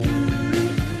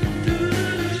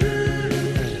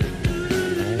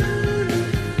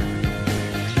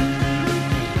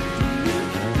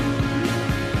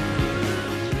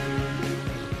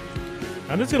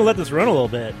I'm just going to let this run a little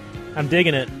bit. I'm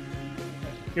digging it.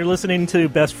 You're listening to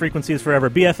Best Frequencies Forever,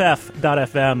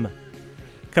 BFF.FM,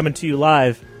 coming to you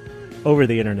live over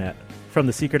the internet from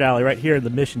the Secret Alley right here in the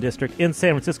Mission District in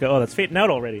San Francisco. Oh, that's fading out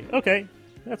already. Okay,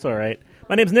 that's all right.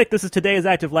 My name's Nick. This is today's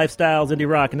Active Lifestyles, Indie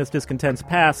Rock, and its discontents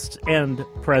past and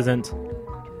present.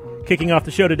 Kicking off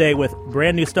the show today with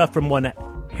brand new stuff from one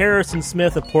Harrison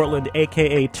Smith of Portland,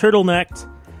 a.k.a. Turtlenecked.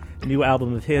 The new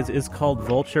album of his is called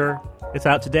Vulture. It's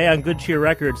out today on Good Cheer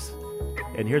Records.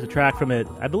 And here's a track from it,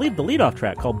 I believe the lead-off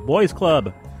track, called Boys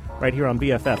Club, right here on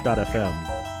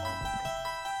BFF.FM.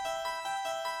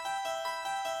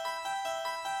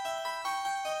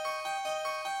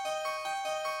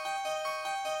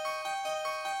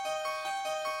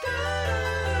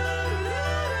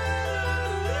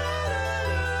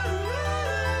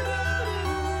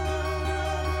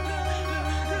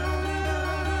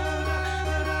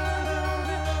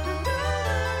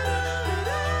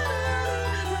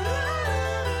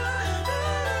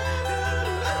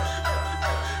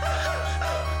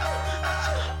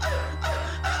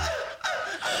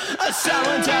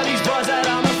 Someone tell these boys that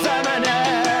I'm a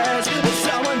feminist.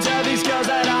 Someone tell these girls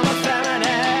that I'm a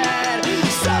feminine.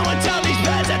 Someone tell these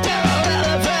bands that they're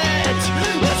irrelevant.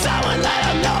 Someone let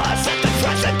them know I set the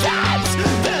pressure dance.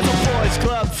 There's a boys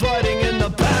club fighting in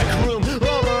the back room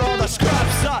over all the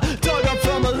scraps I dug up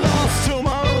from a lost tomb.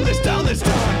 I own this down this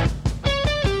time.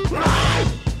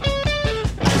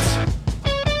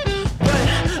 When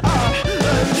I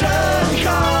drink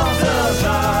off the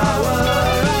power,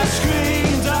 I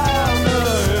scream down the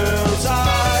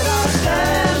hillside. I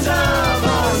stand up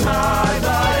on my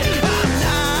bike. I'm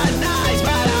not nice,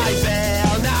 but I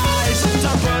feel nice. So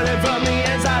put it from the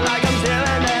inside like I'm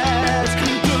feeling it.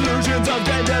 Delusions of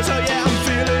grandeur, so yeah, I'm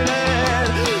feeling it.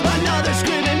 Another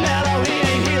screaming mellow, he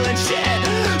ain't healing shit.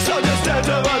 So just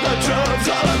enter on the drums,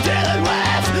 all I'm dealing with.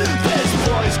 This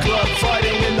boys club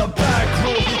fighting in the back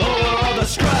room over all the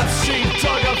scraps she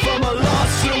dug up from a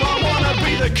lost room. I wanna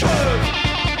be the curve.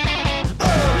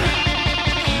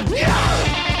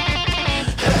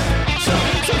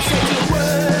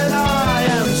 When I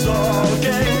am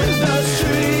stalking the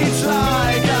streets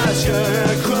like a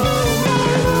scarecrow,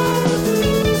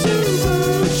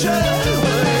 should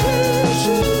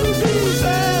be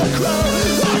Velcro.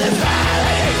 On the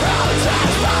valley roads,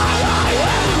 that's why I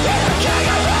will be the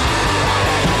kangaroo.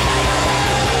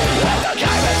 Let the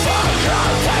game is for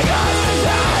crowd takers,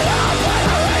 and I'll put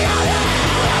a ring on it.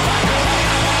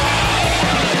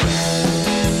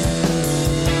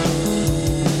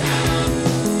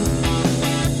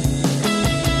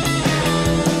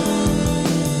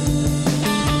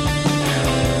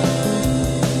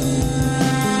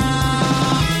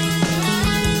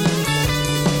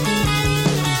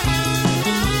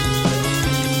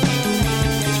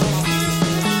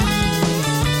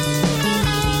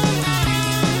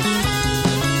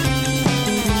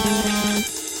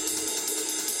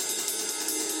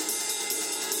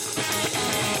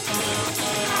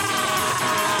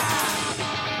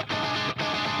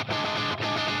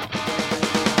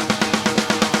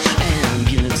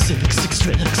 Ambulance 6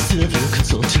 tracks, civil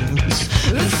consultants.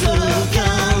 Follow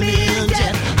coming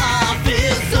death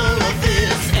office, all of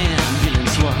this.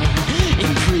 Ambulance 1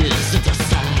 in prison at the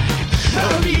side. A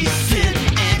recent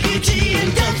amputee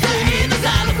and dumps the in the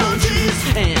xylophone trees.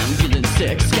 Ambulance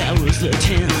 6 scours the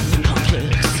town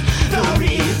complex. The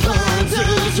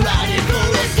Rapunzel's riding for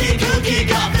a single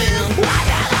kick off film. Why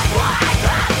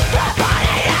the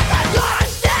party at the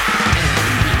doorstep?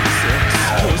 Ambulance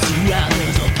 6 pulls you out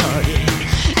of the party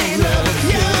and rubs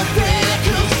your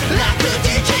freckles like the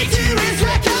DJ to his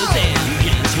records.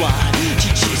 Ambulance 1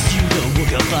 teaches you to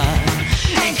walk a bar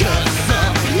and cuts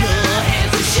off your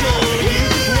hands to show you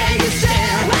where you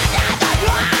stand.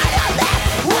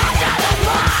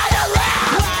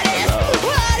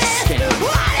 What is stand?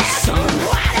 What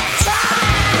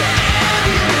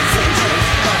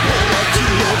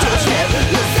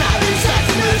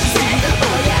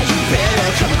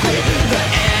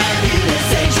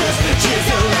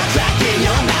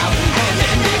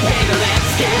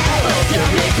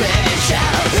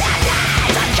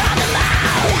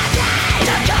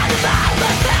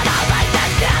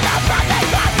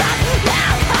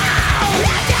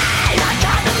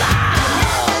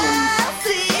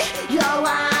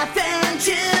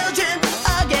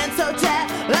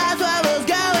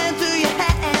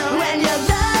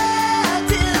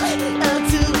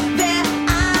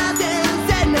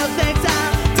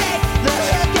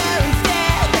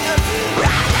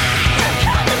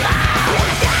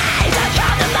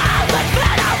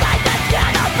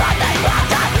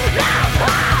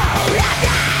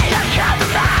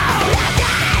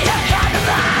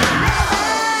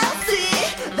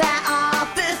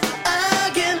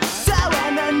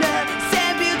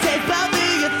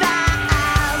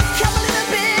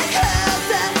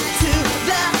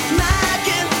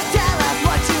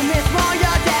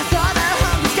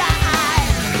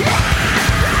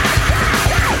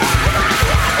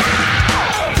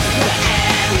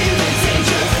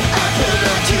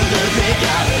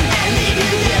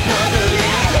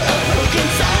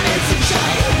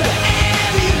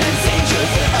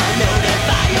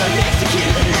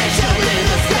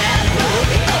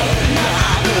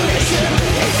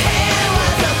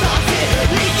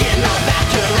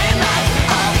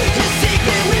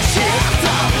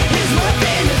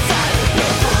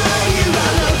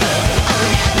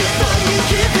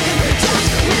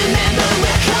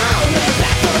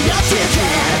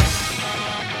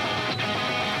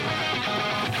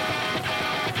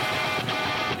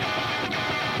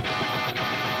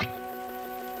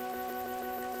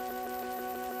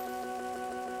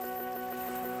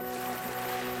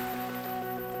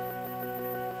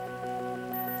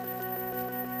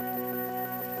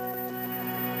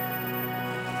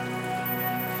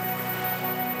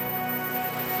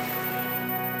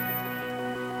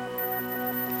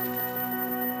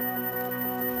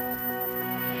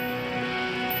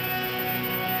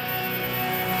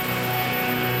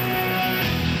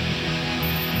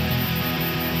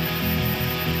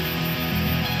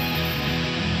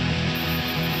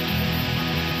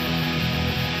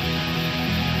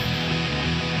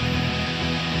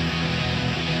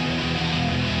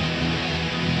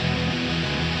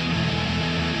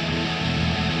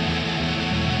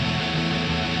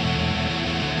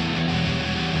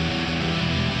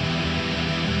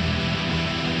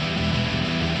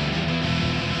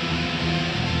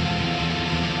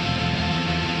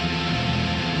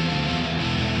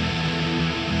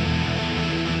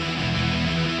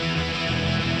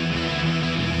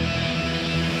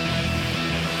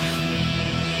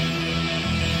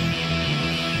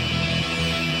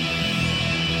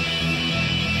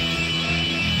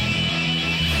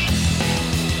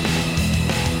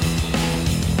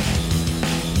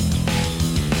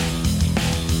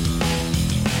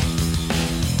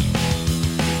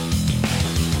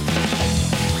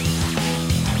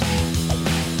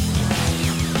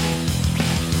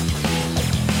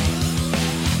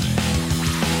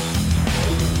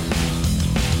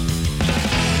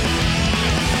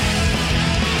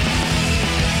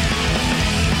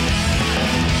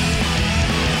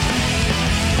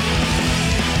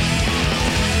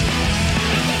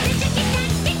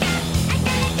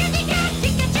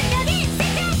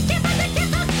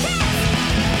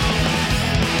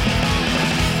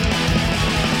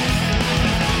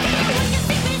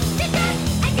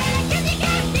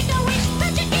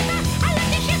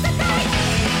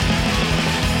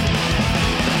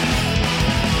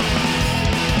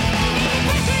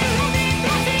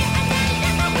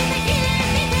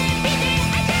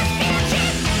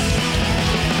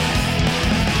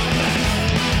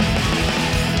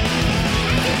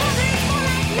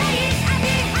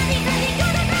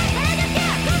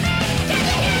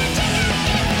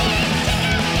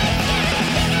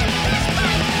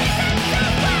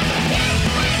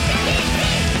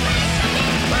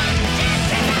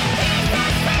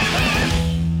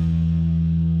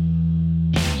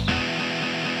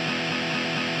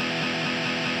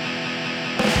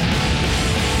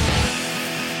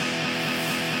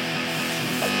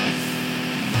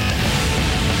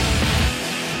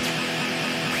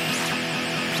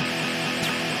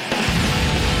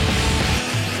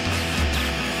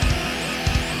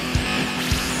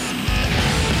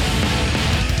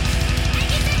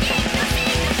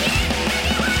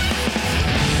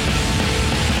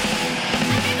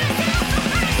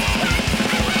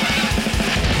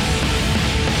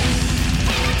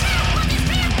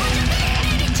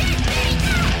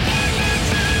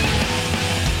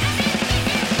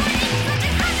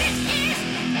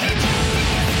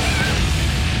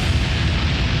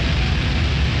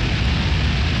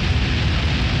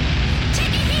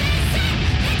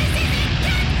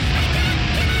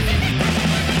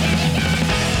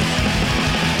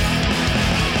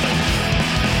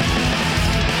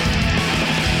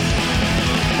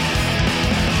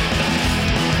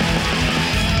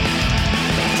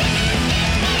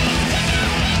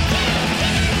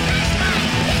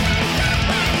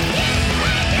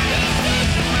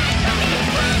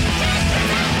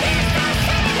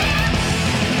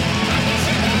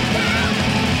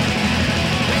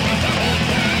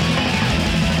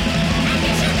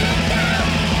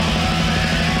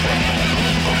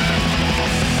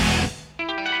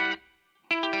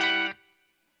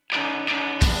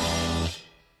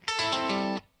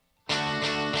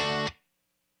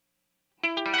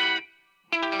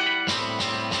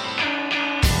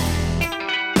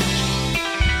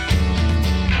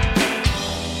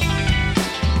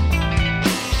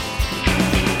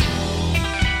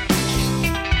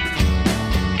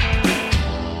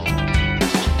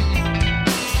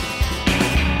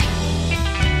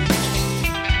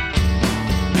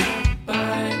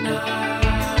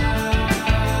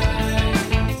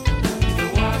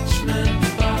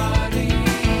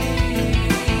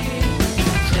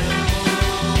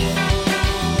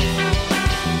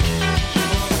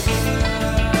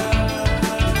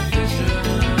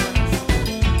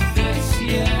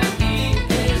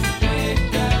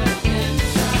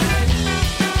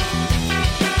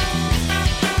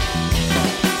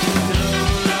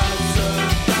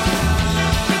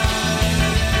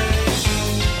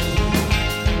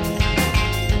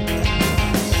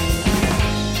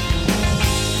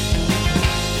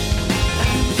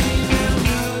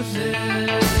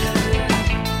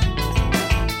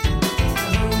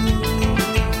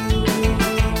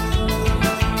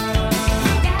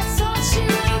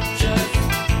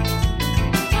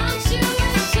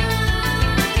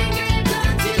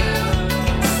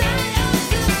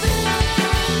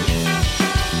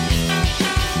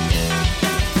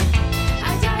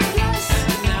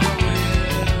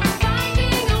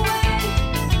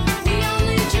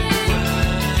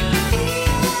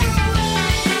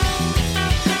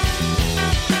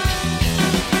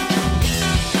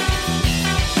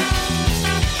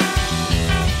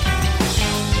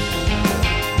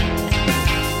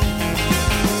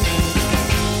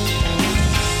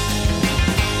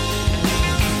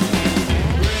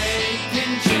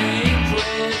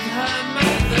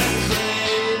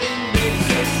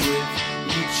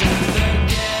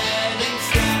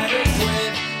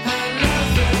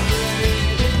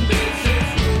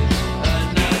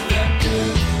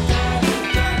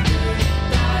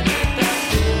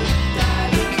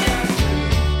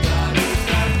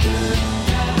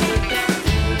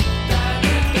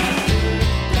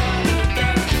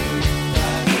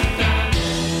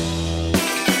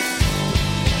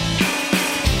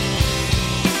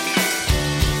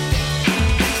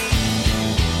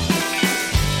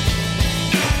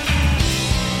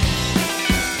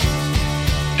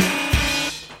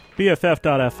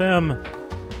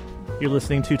BFF.FM. You're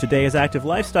listening to Today's Active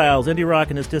Lifestyles, indie rock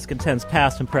and its discontents,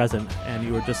 past and present. And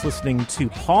you were just listening to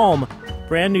Palm,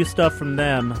 brand new stuff from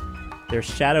them. Their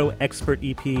Shadow Expert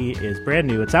EP is brand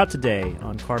new. It's out today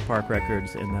on Car Park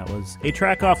Records, and that was a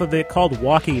track off of it called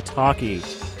Walkie Talkie.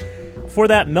 Before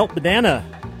that, Melt Banana,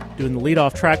 doing the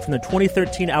lead-off track from the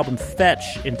 2013 album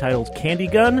Fetch, entitled Candy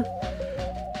Gun.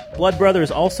 Blood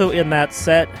Brothers also in that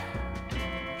set,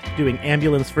 doing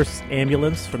Ambulance vs.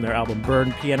 Ambulance from their album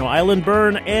Burn, Piano Island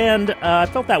Burn, and I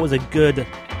felt that was a good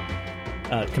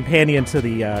companion to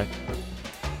the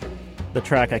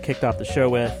track I kicked off the show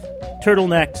with.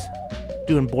 Turtlenecked,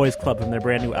 doing Boys Club from their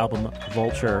brand new album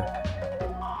Vulture.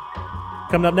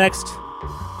 Coming up next,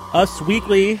 Us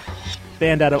Weekly,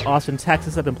 band out of Austin,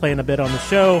 Texas. I've been playing a bit on the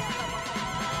show.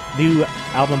 New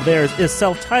album of theirs is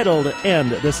self-titled,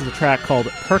 and this is a track called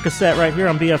Percocet right here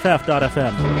on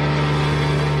BFF.FM.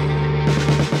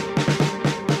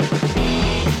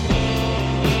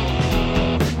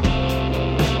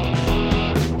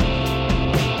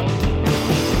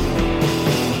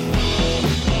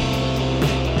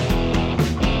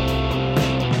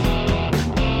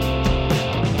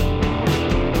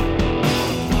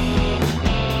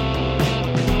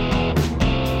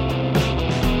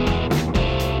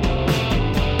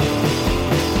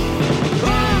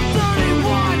 I'm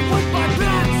 31 with my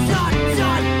pants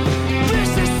undone.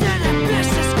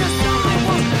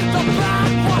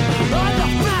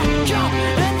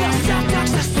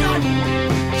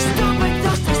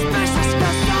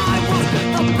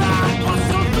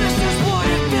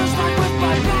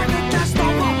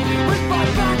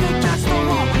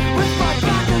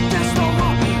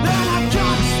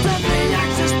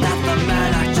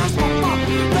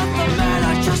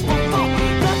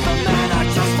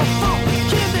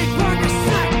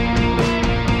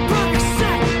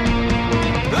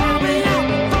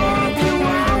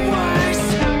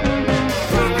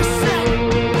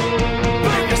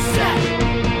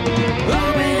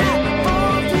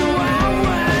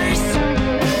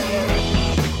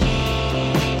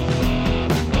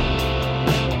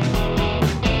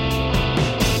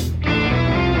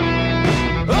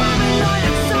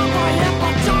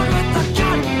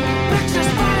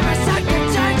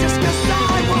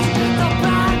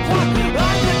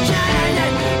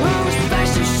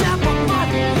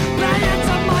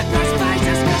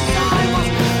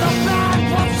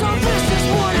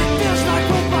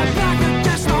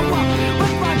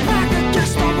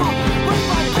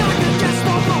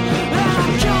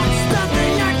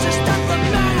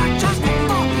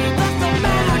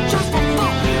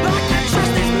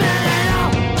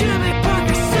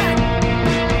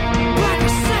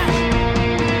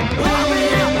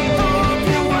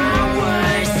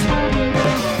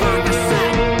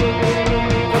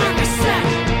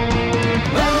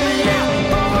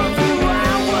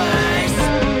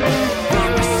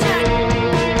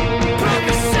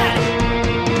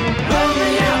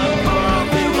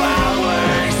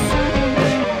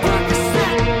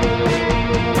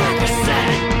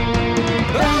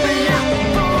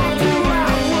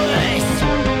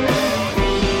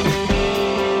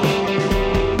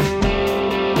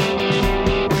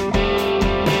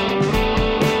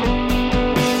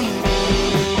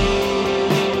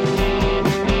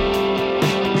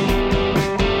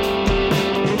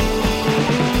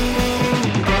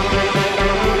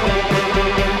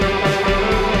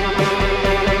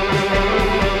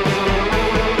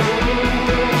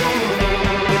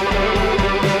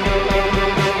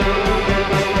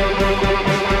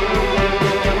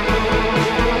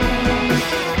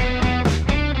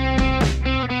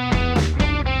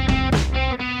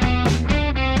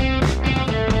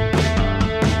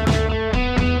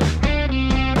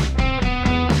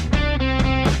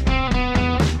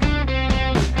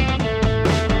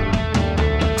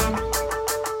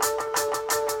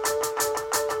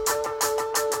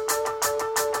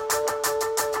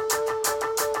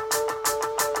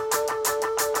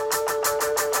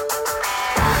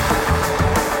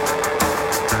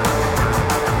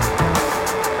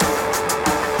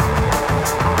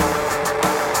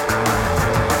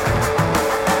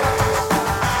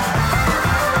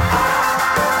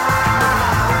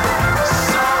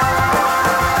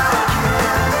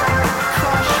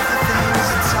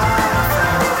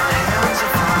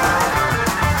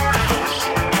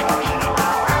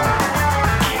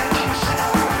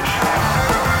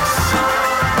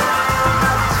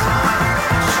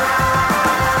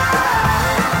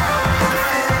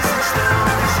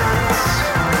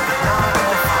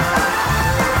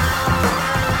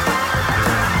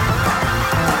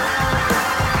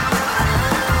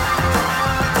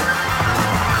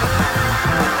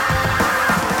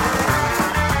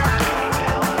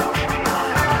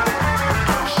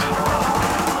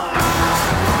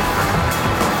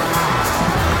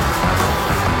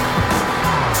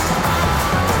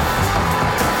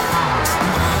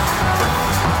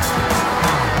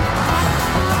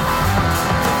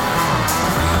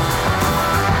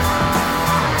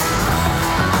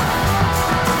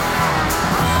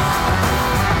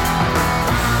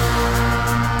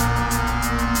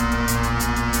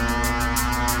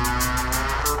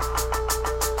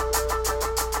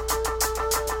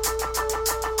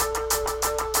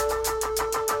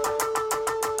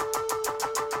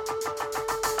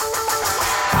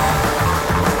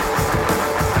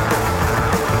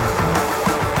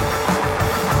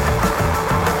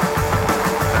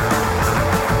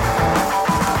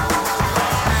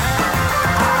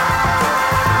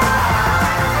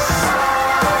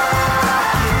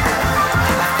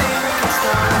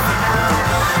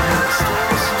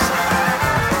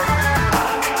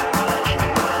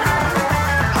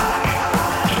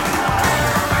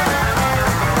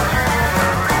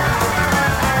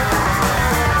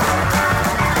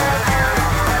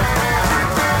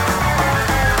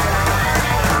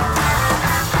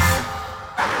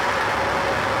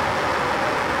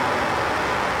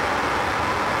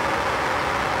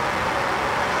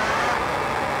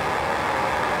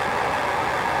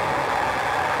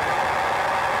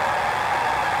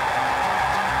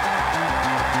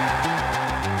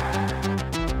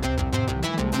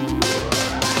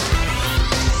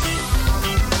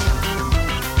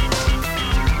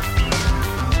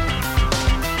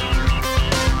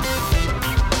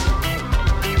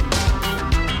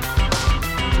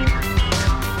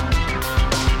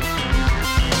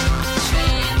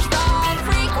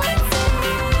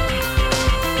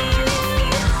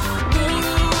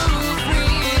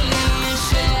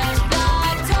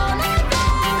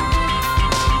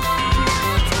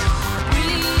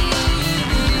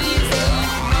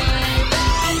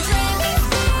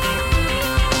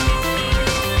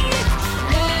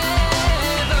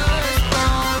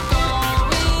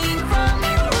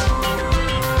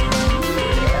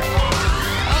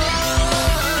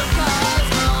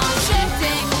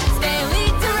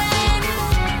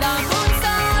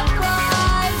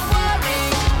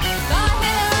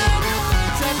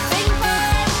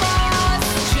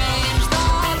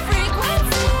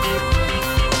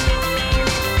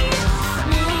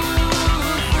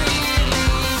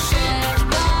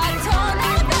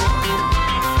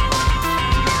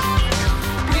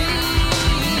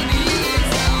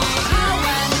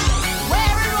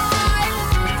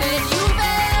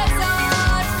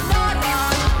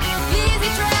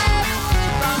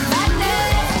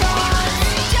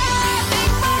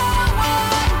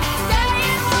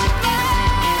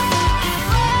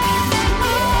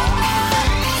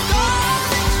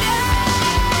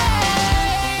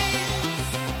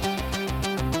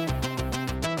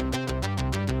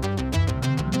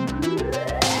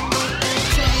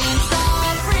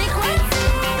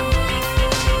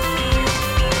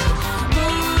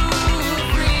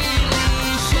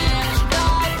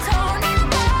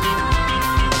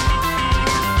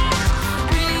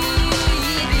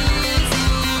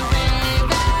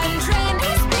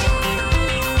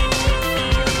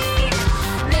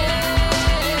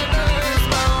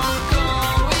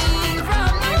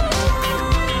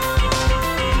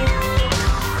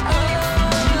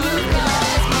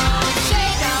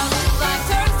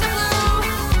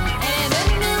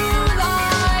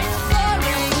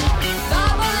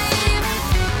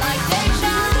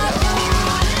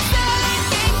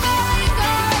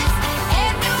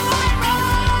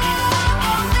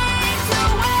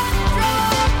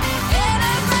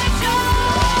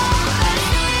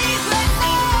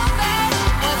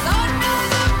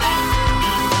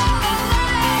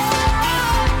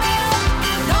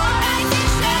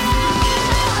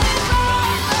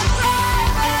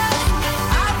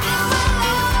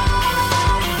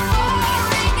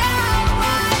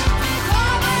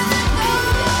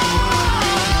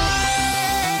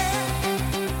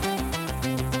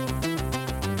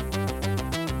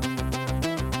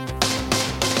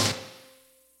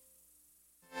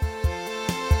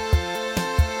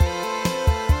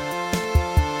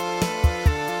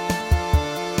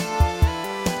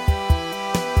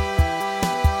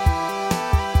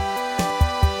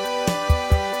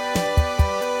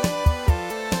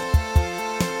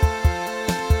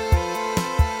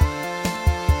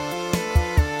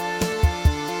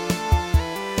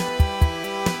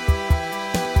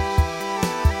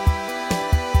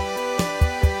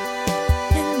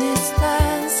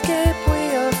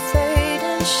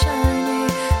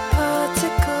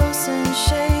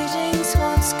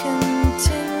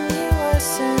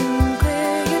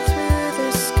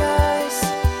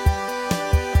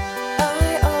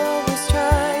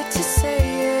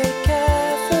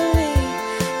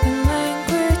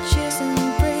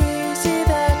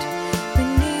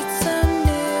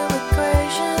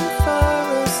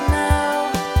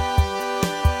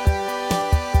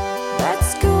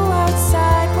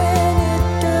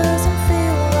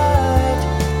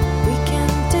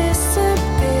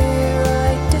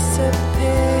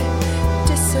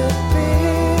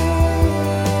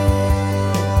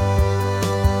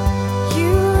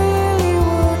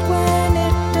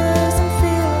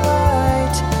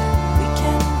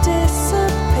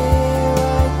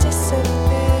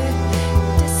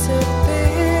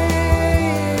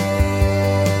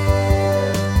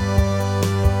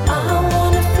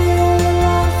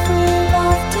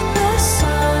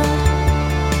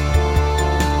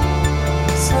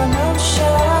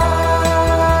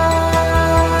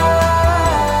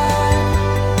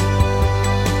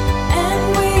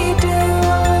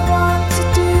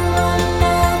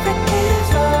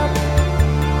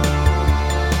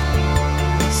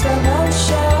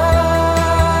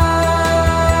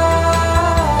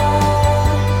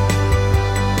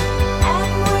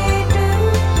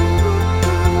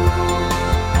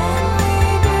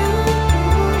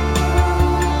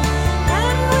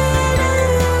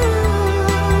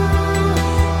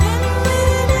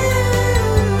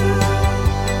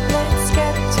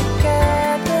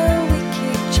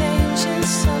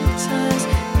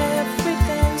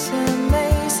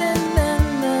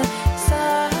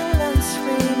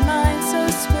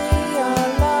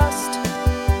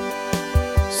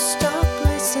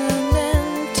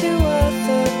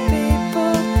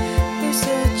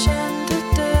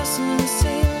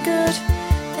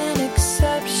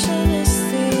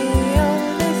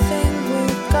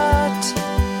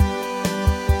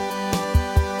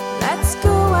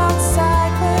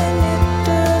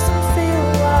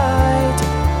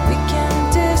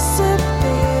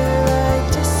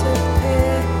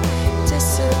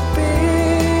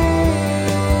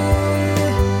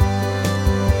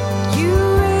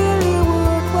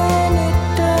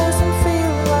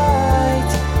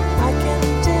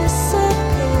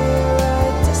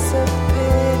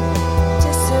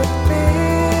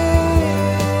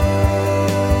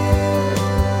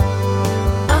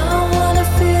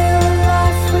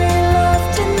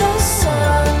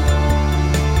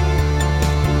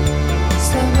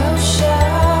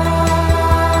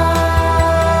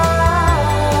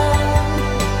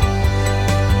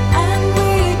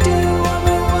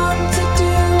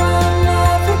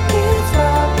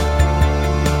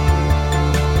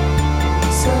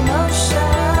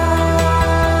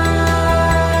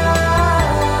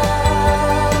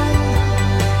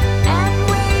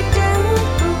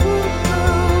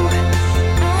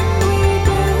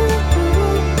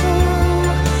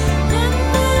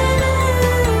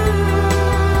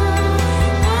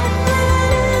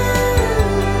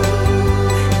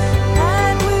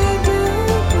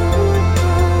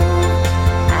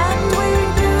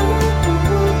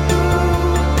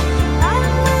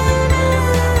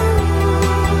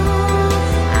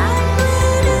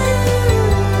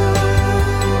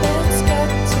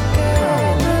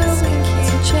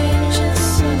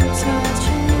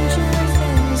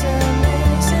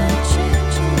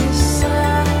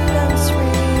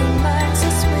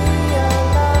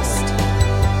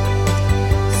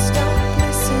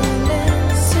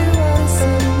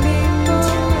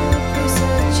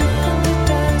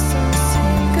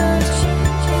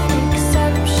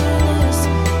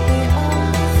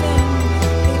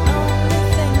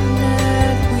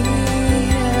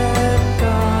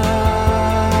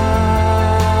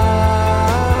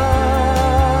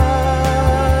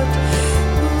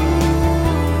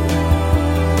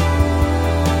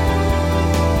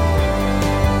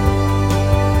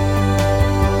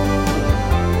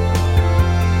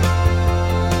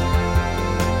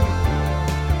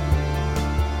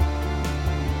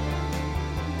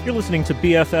 You're listening to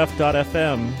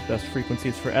BFF.FM, best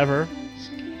frequencies forever.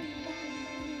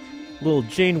 Little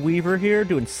Jane Weaver here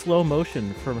doing Slow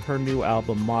Motion from her new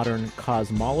album Modern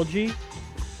Cosmology.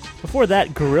 Before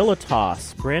that, Gorilla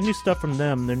Toss, brand new stuff from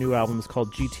them. Their new album is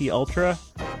called GT Ultra.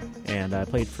 And I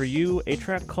played for you a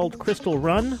track called Crystal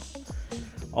Run.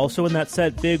 Also in that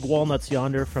set, Big Walnuts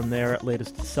Yonder from their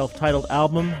latest self-titled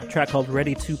album, a track called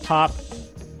Ready to Pop.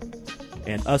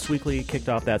 And Us Weekly kicked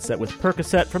off that set with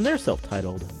Percocet from their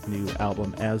self-titled new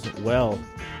album as well.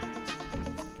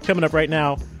 Coming up right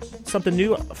now, something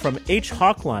new from H.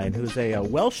 Hawkline, who's a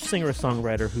Welsh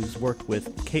singer-songwriter who's worked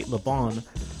with Kate LeBon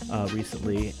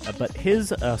recently. But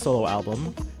his solo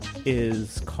album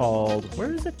is called...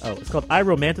 Where is it? Oh, it's called I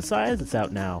Romanticize. It's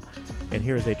out now. And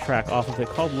here's a track off of it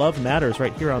called Love Matters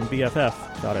right here on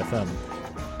BFF.FM.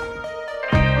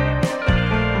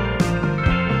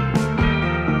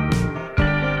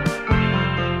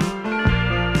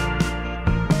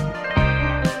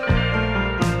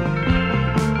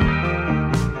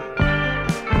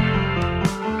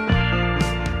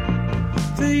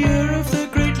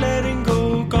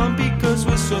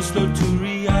 Slow to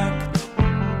react.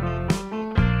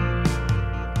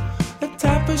 A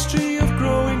tapestry of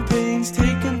growing pains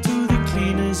taken to the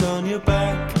cleaners on your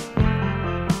back.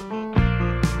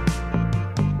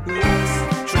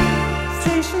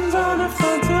 Stations on a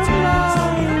phantom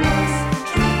line,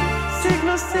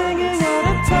 signals singing out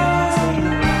of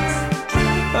time.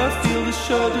 I feel the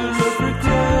shudder of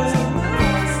regret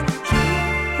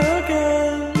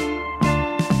again.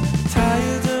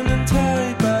 Tired and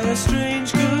untied by a strange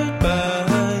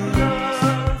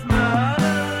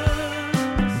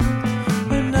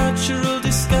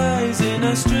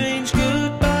a strange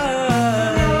goodbye.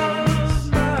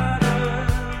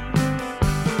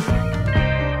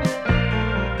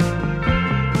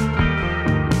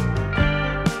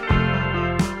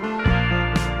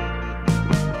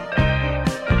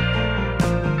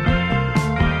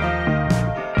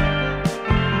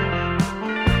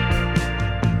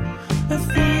 A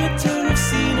theater of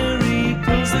scenery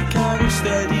pulls the carriage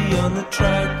steady on the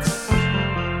tracks.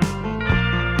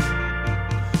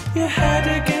 Your head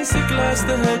against the glass,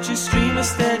 the hedges stream a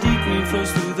steady green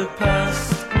flows through the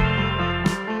past.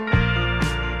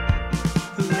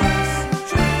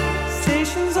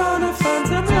 Stations on a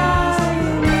phantom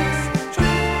line,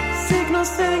 signals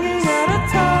singing out of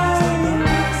time.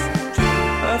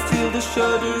 I feel the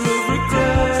shudder of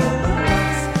regret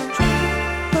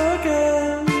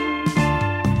again.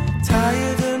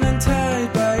 Tired and untied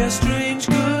by a strange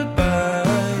goodbye.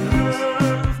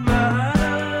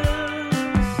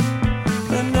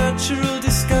 Natural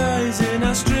disguise in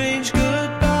our strange goodbye.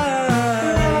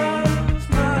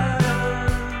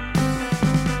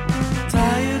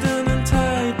 Tired and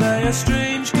untied by a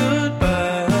strange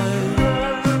goodbye.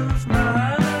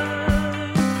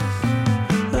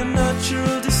 A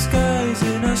natural disguise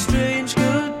in our strange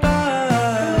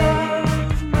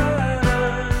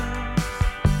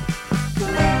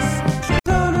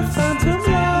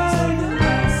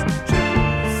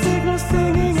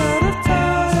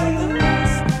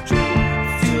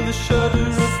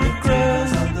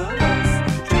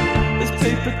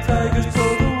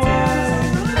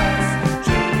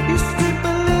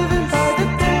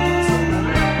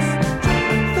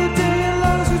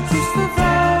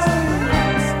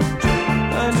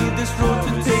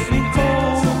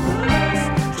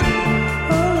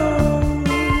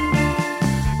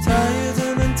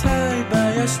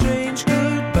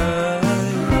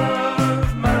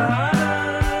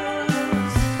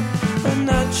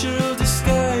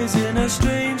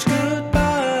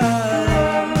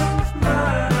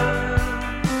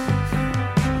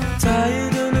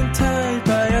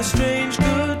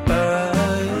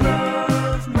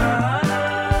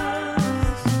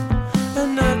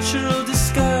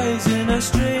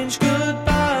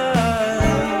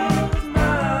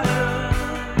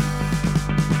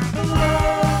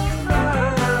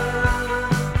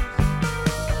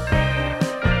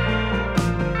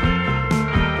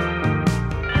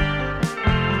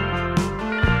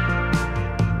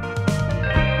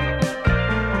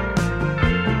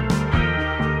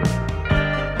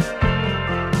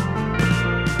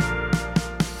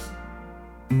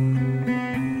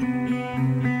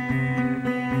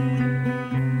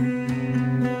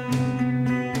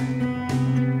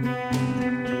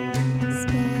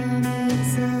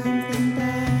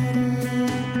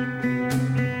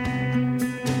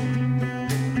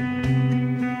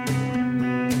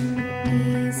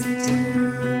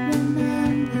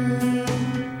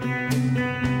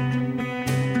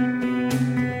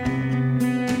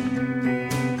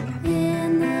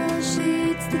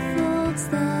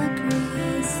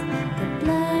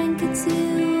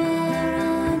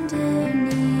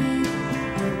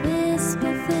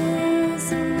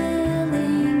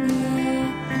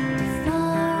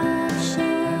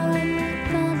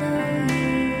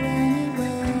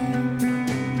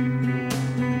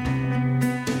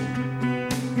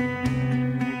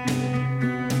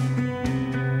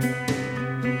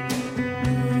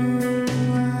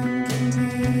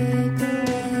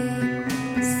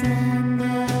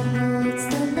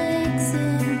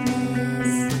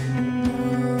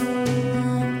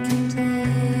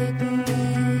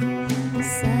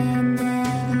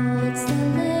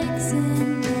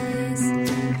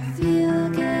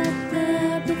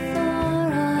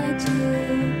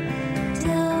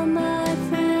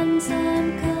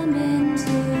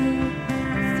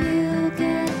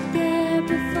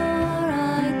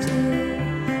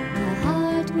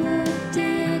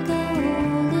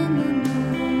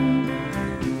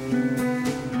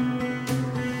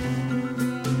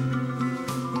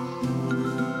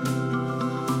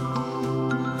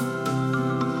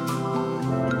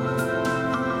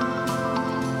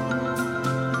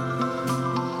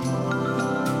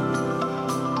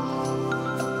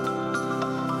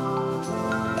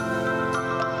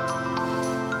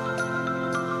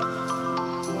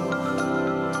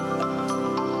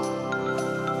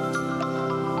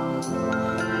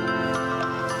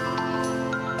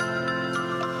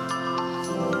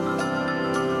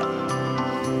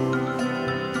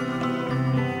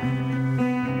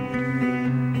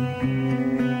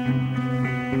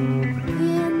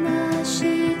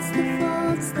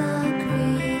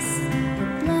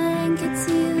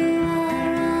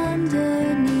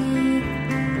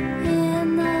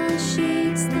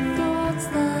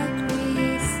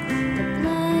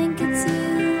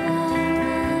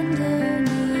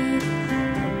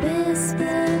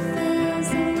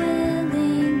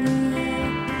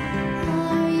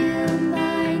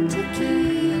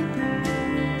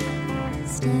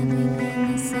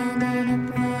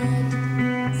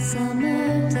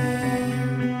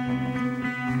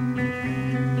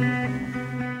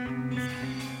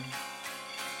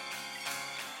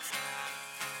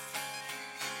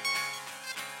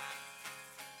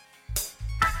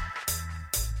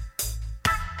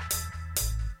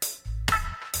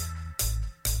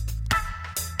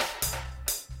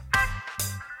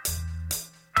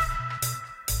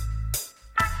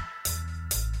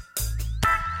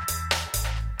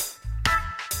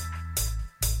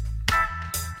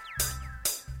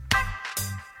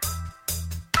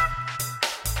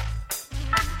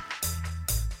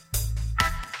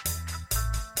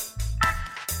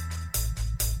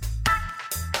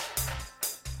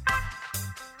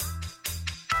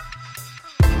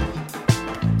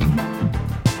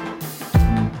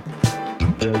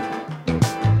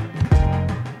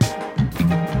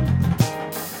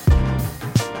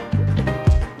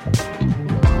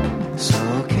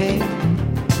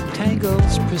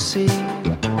see.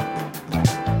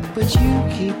 But you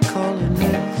keep calling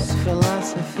this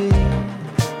philosophy.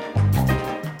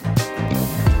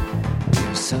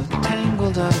 You're so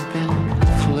tangled up in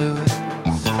fluids.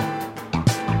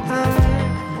 I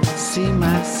see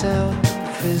myself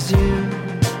as you,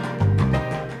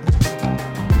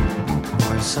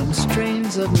 or some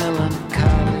strains of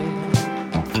melancholy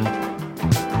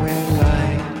where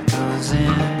light goes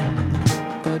in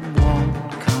but won't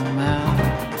come out.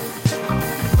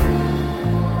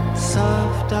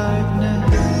 Soft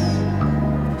darkness,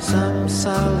 some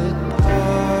solid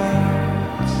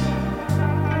parts,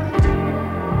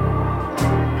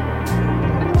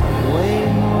 way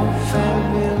more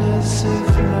fabulous if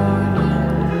morning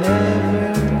never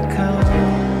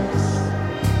comes.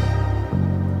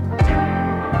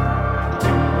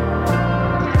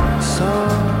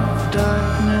 Soft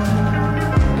darkness,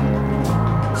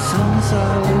 some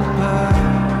solid parts.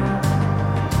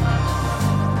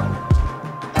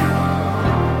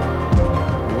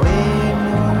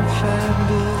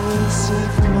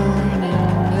 If morning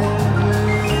never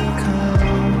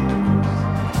comes.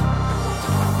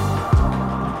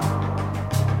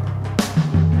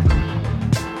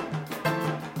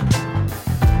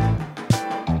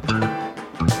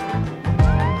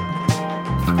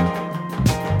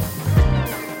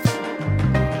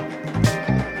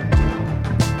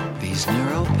 These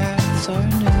neural paths are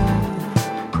new.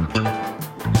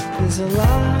 There's a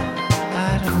lot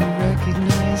I don't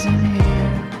recognize in here.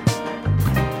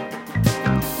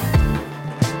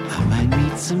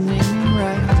 Some naming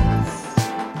rights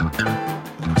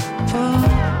for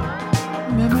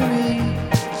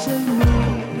memories of me.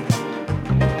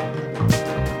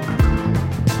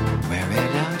 Wear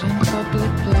it out in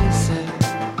public places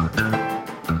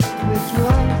with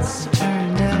lights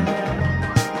turned out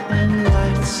and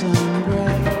lights on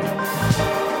bright.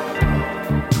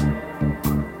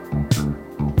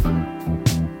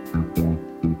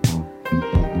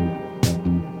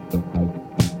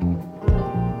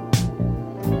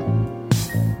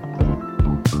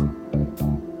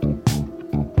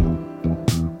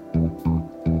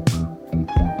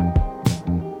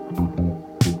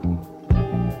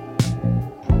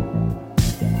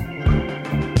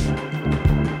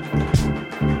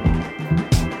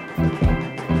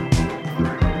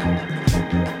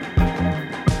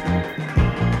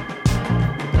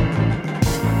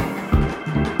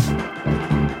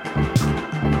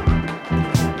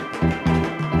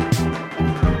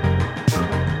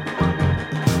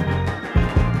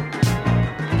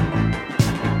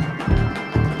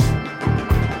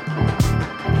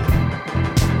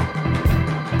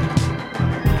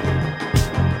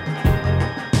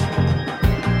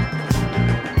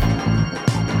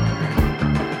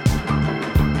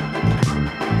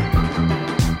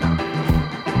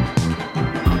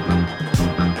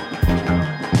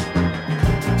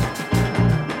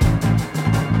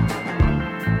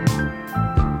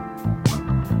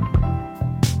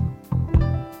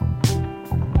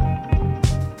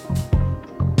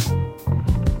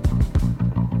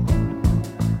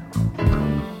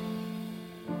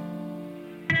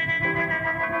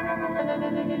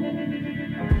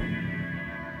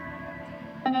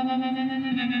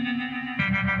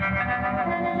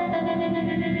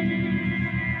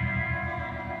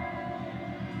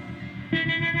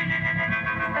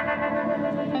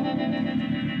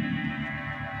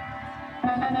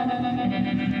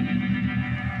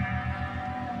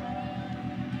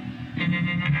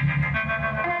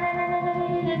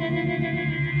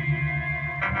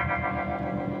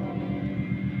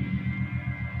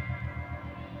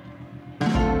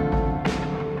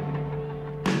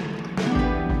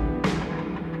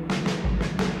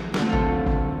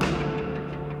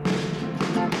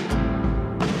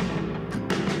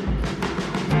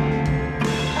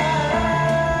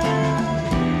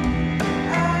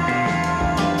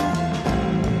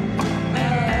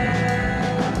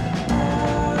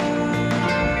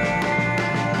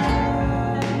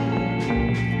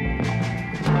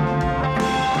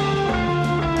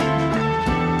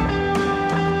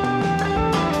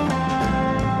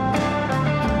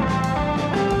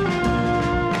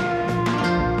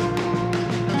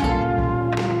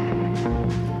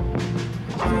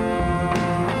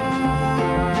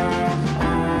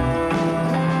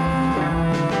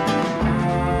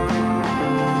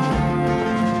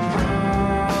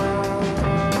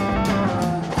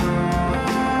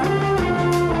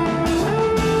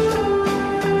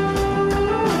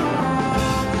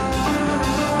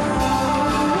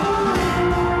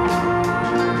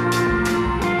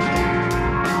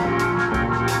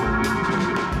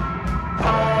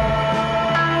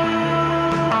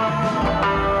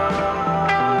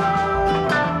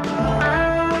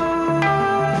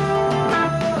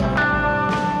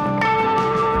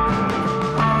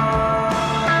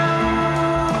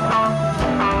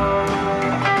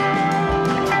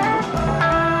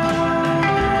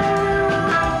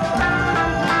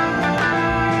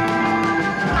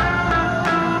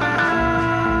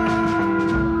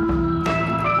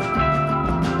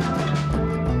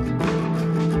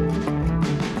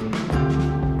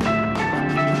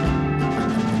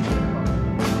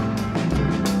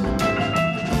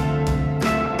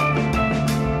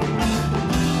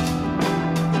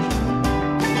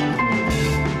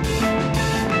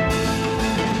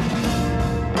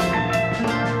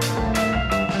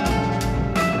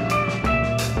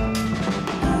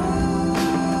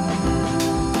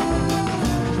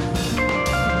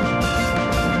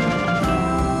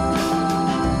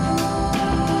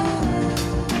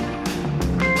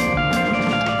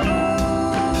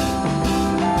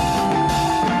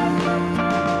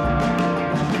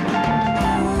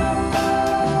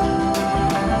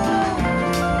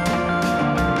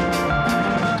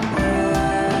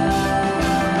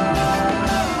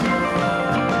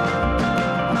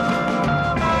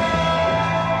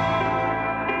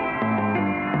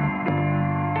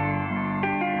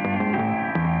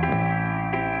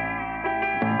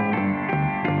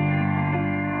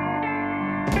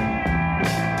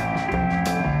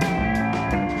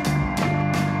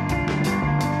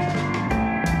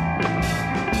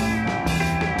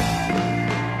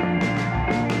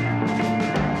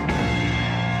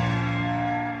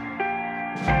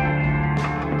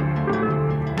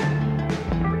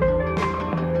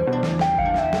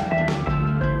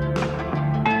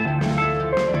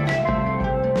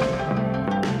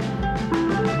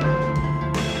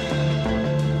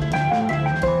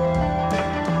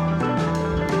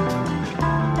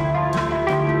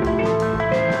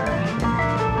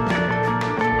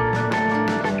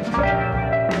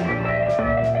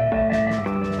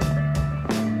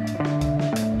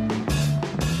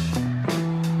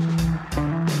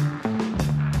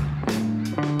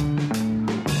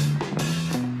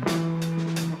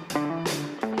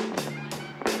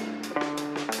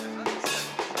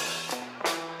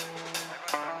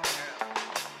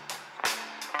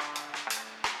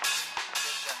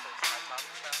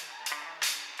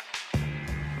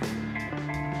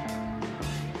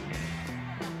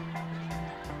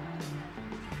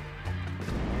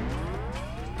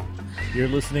 You're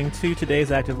listening to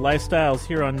today's Active Lifestyles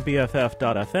here on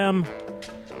BFF.fm.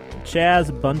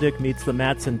 Chaz Bundick Meets the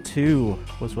Mattson 2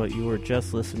 was what you were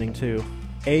just listening to.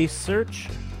 A Search,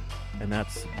 and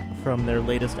that's from their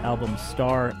latest album,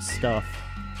 Star Stuff.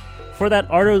 For that,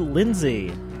 Arto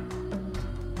Lindsay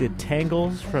did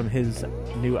Tangles from his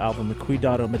new album,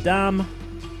 Cuidado Madame.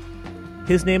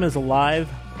 His Name is Alive,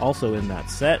 also in that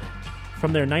set.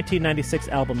 From their 1996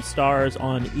 album, Stars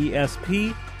on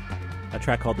ESP, a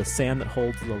track called The Sand That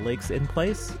Holds the Lakes in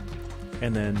Place.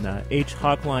 And then H.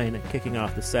 Hawkline kicking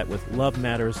off the set with Love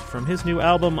Matters from his new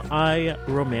album, I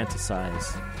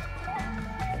Romanticize.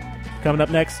 Coming up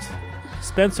next,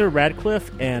 Spencer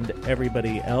Radcliffe and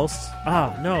Everybody Else.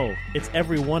 No, it's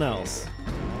Everyone Else.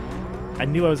 I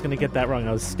knew I was going to get that wrong.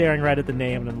 I was staring right at the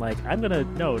name, and I'm like,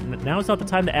 now is not the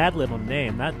time to ad-lib on the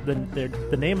name.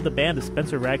 The name of the band is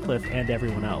Spencer Radcliffe and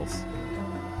Everyone Else.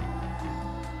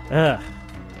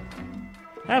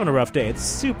 Having a rough day. It's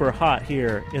super hot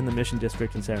here in the Mission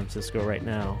District in San Francisco right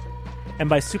now. And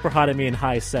by super hot, I mean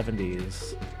high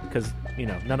 70s. Because,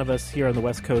 none of us here on the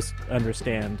West Coast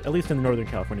understand, at least in Northern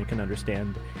California, can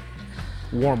understand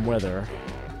warm weather.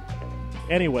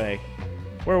 Anyway,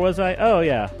 where was I? Oh,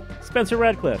 yeah. Spencer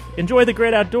Radcliffe. Enjoy the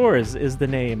Great Outdoors is the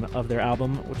name of their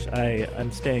album, which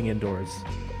I'm staying indoors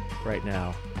right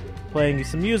now. Playing you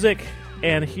some music,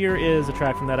 and here is a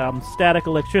track from that album, Static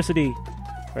Electricity,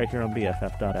 right here on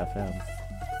BFF.fm.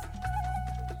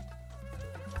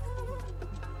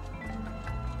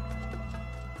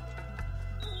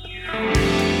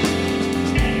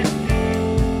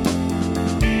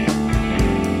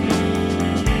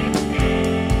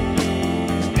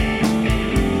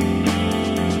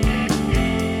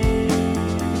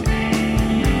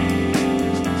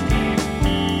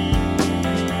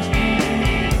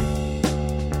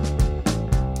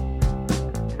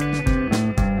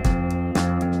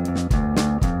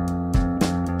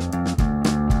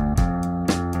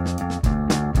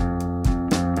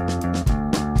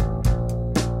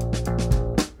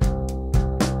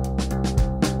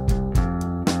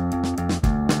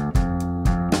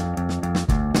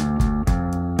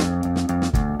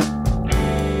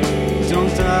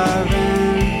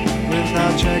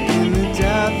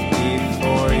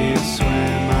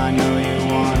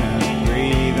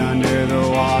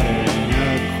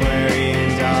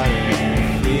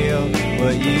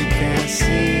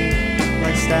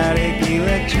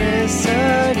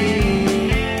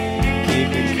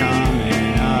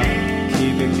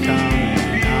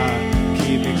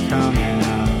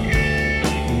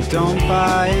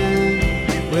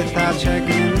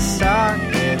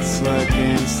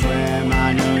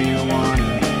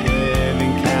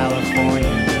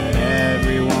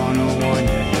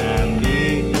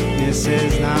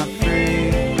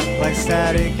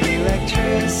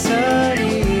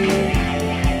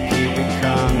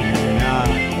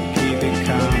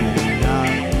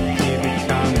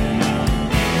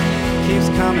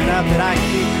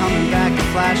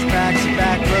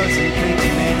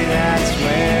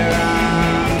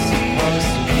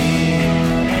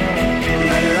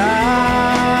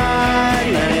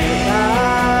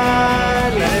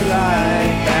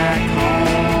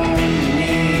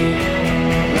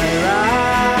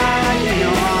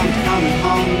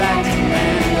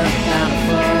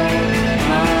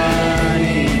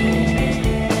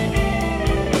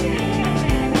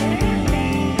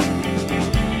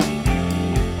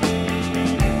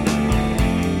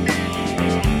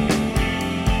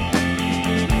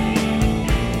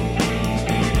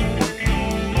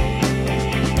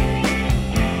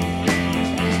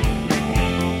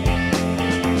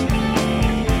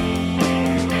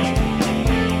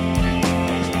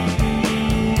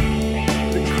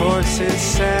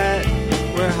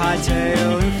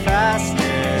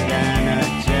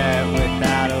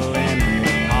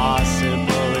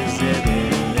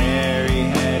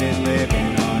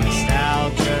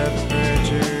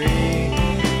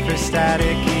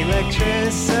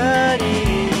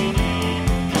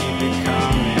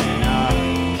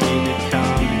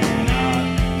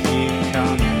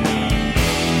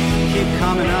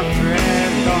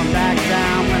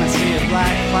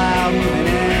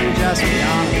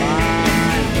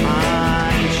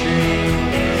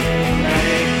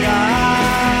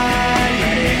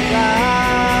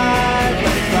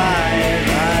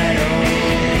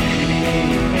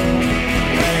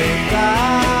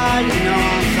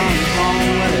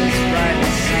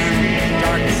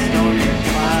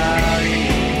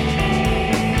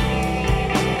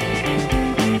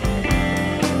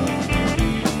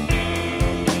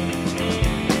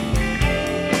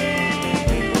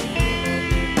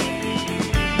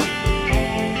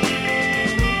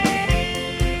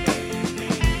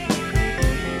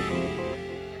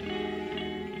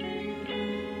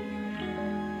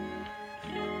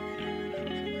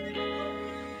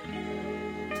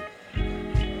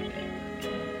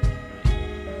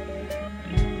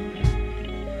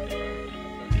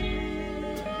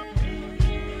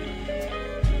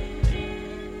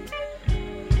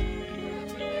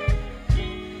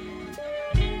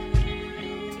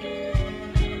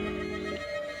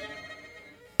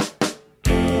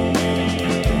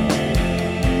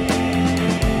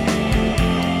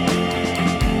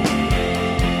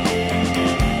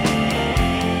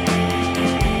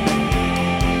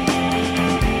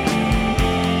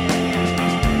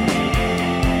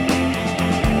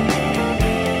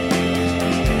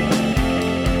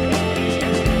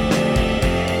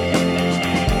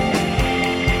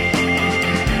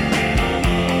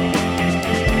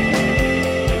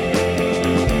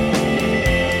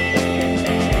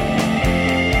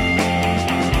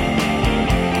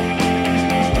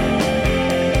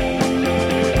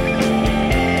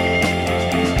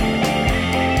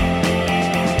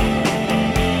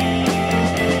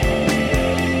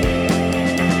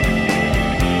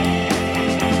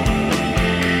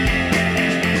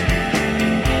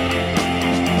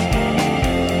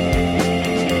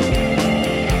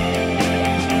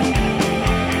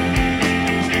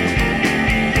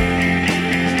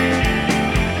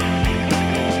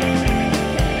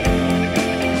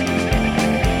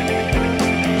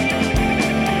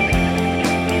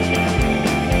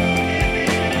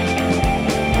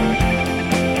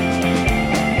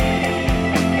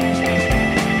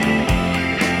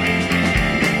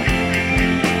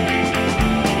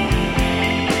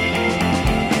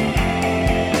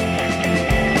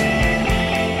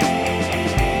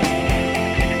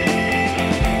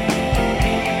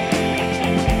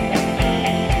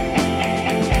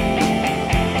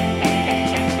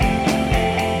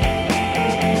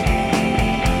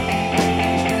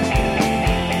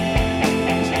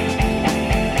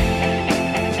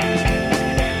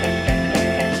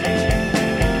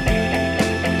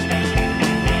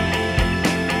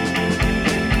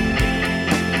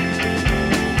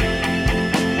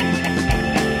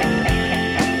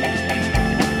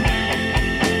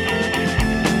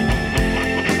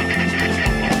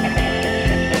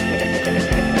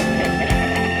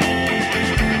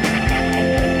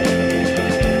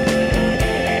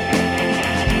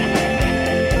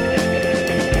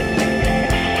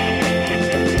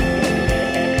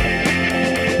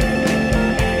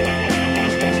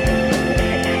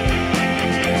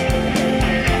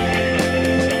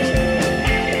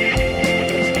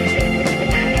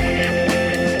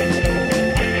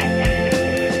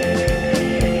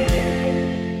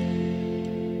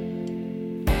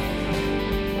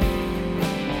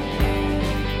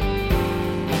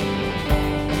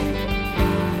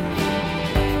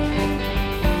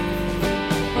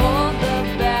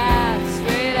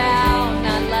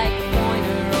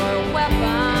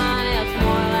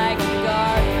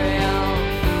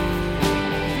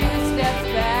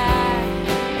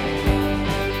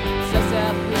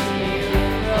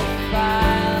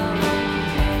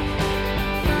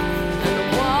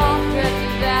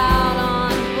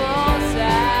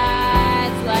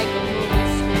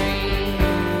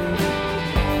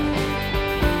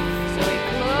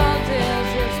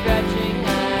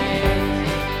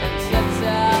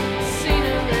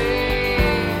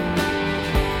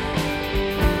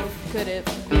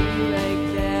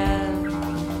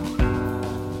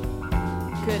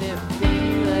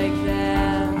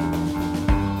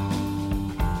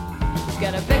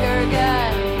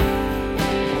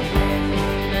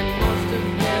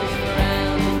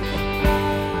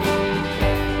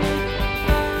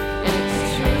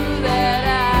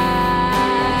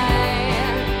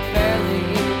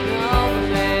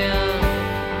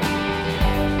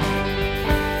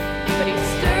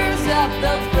 got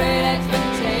those great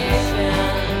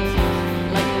expectations,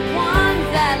 like the ones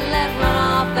that let run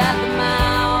off at the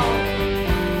mouth.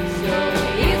 So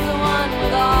he's the one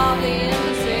with all the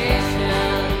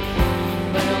invitation,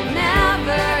 but he'll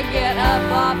never get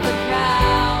up off the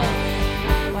couch.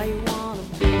 Why you wanna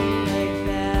be like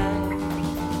that?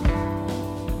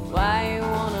 Why you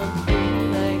wanna be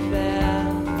like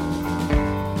that?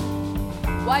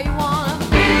 Why you wanna be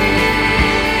like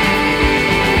that?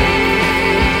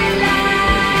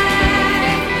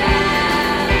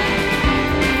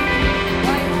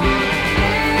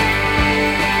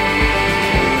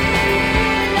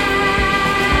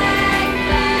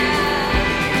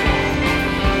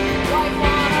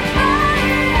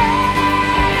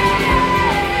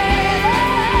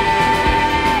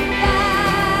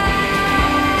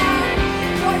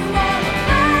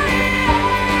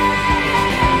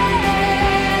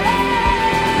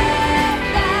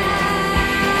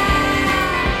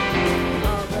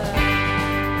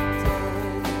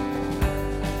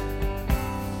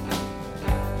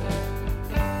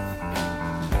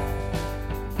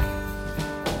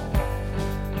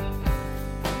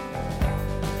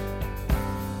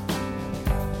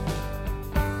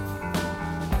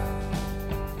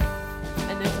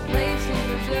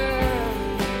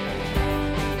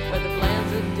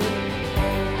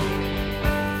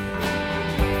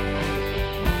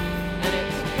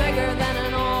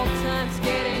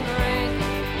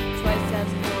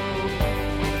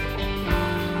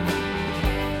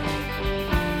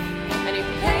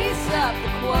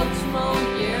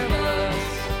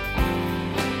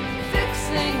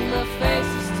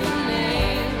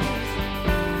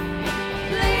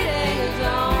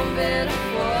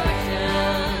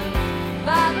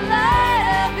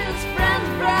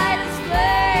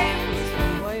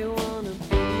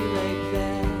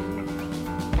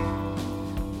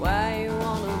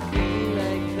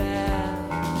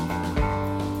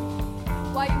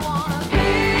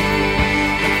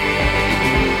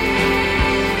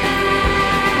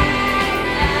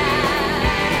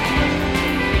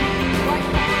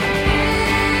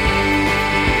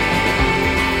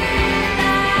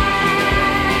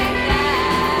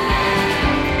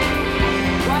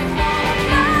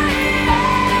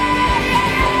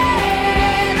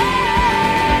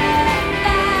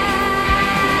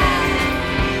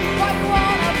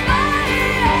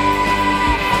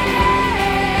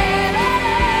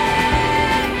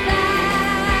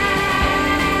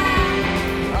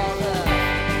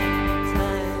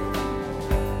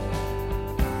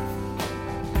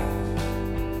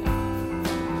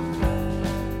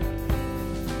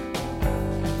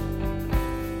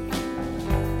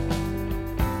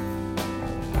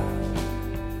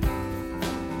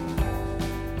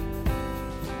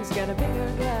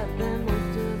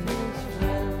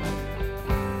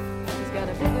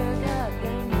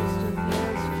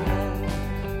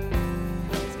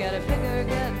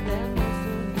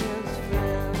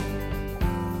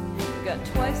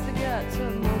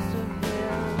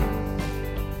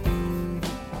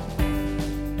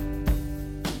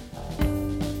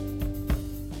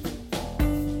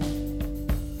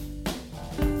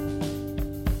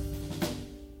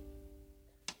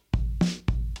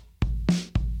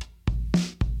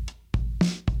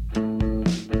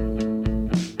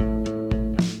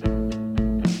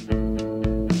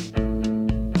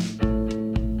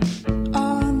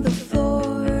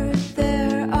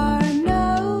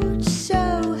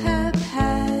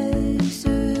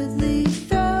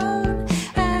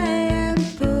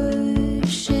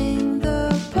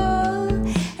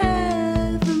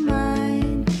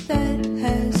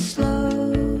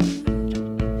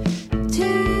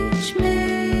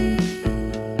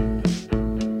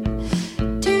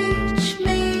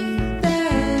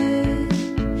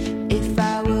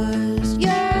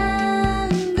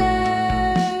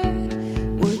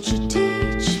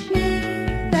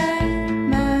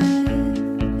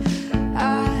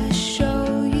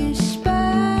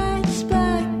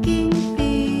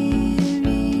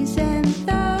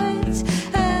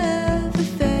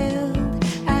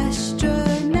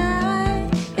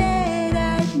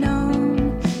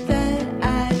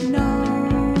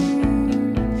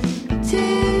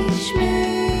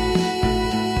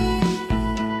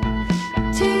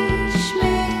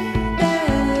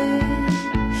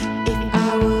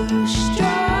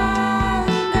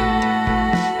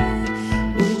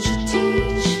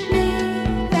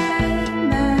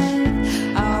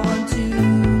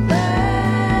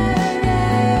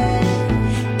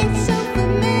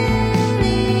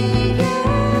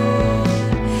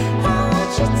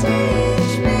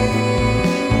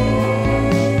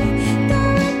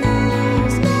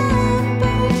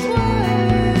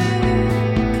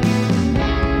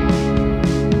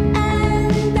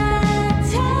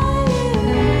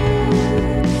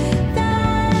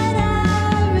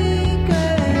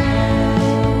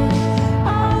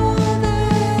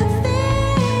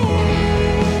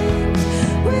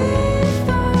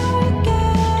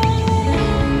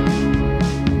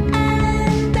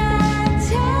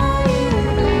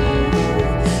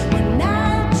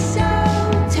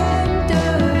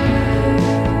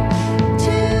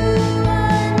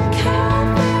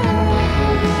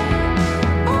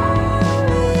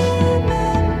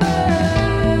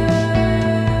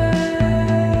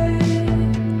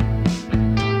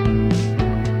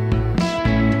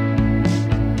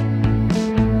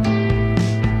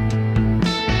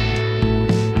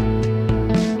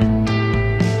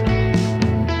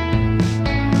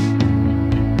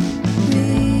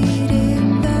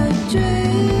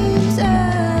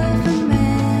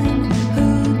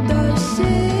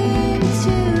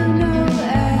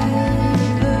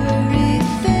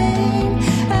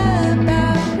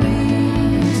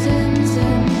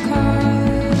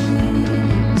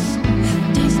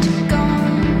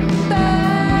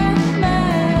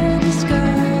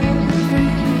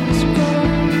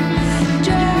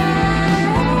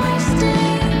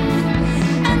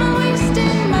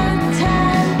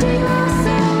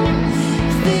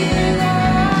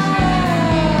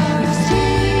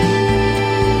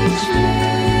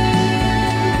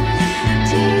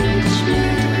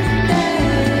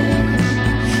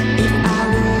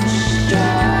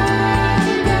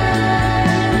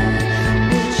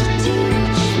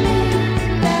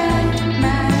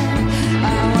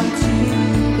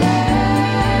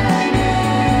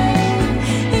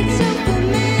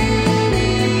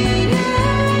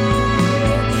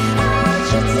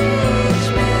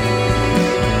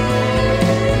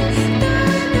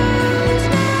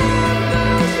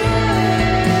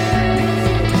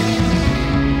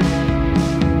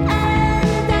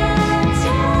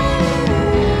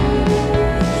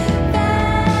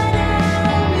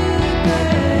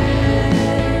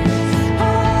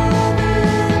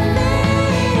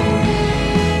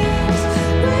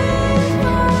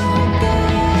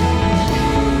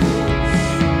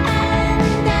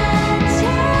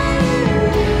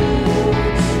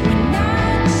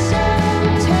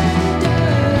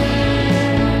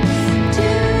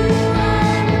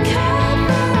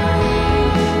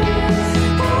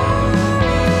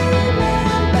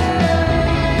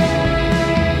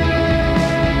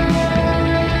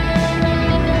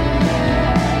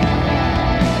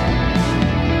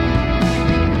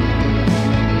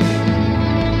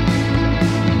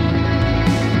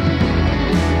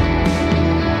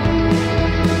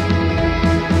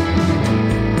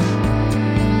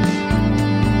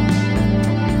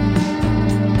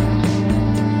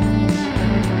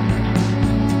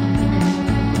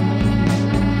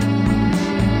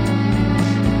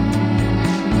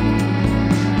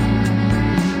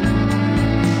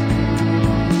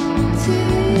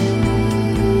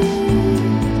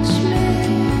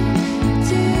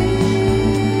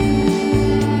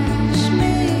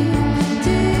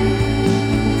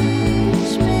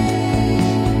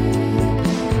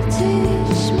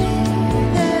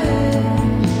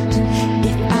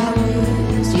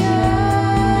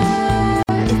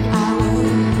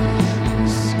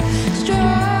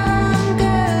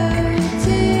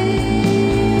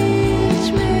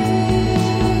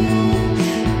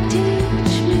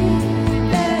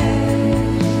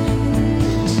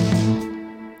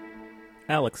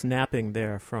 Folks Napping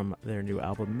there from their new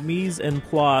album, Mise en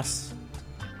Place.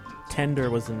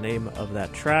 Tender was the name of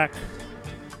that track.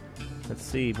 Let's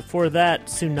see. Before that,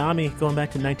 Tsunami, going back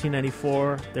to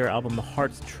 1994, their album The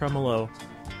Heart's Tremolo,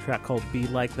 track called Be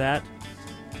Like That.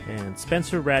 And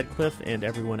Spencer Radcliffe and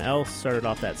everyone else started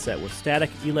off that set with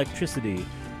Static Electricity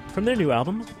from their new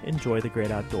album, Enjoy the Great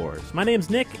Outdoors. My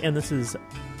name's Nick, and this is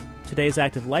today's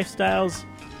Active Lifestyles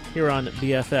here on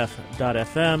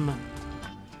BFF.FM.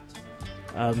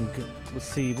 Let's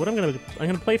see what I'm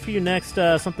gonna play for you next.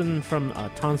 Something from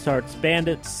Tonstart's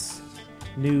Bandits'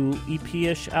 new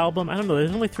EP-ish album. I don't know.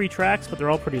 There's only 3 tracks, but they're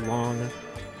all pretty long.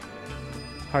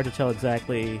 Hard to tell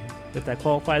exactly if that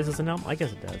qualifies as an album. I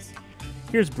guess it does.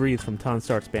 Here's Breathe from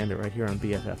Tonstart's Bandit right here on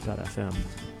BFF.FM.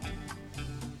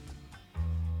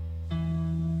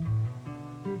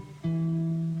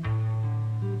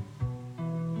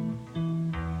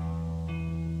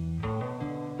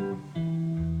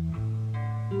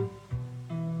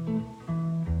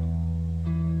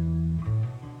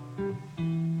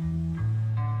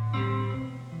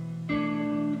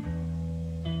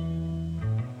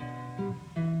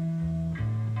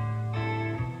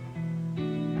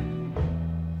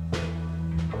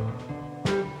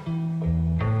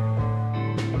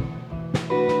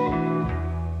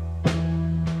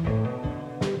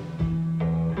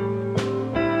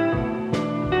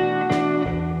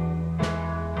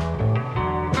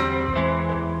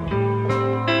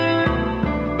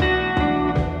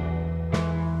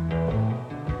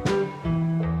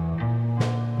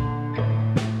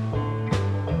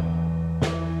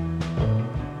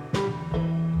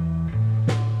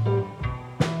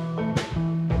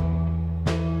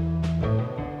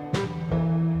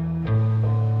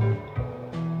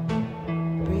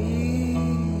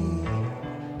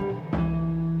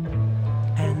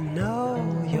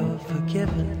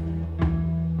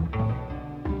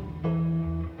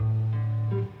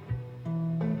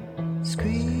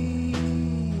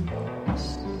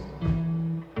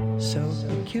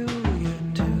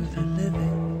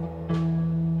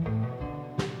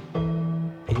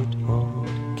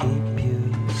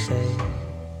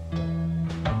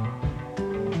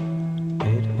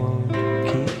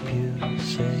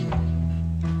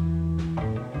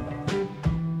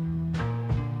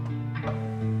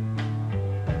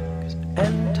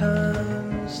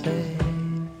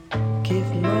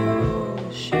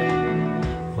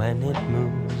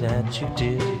 You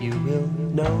did, you will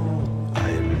know I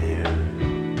am near.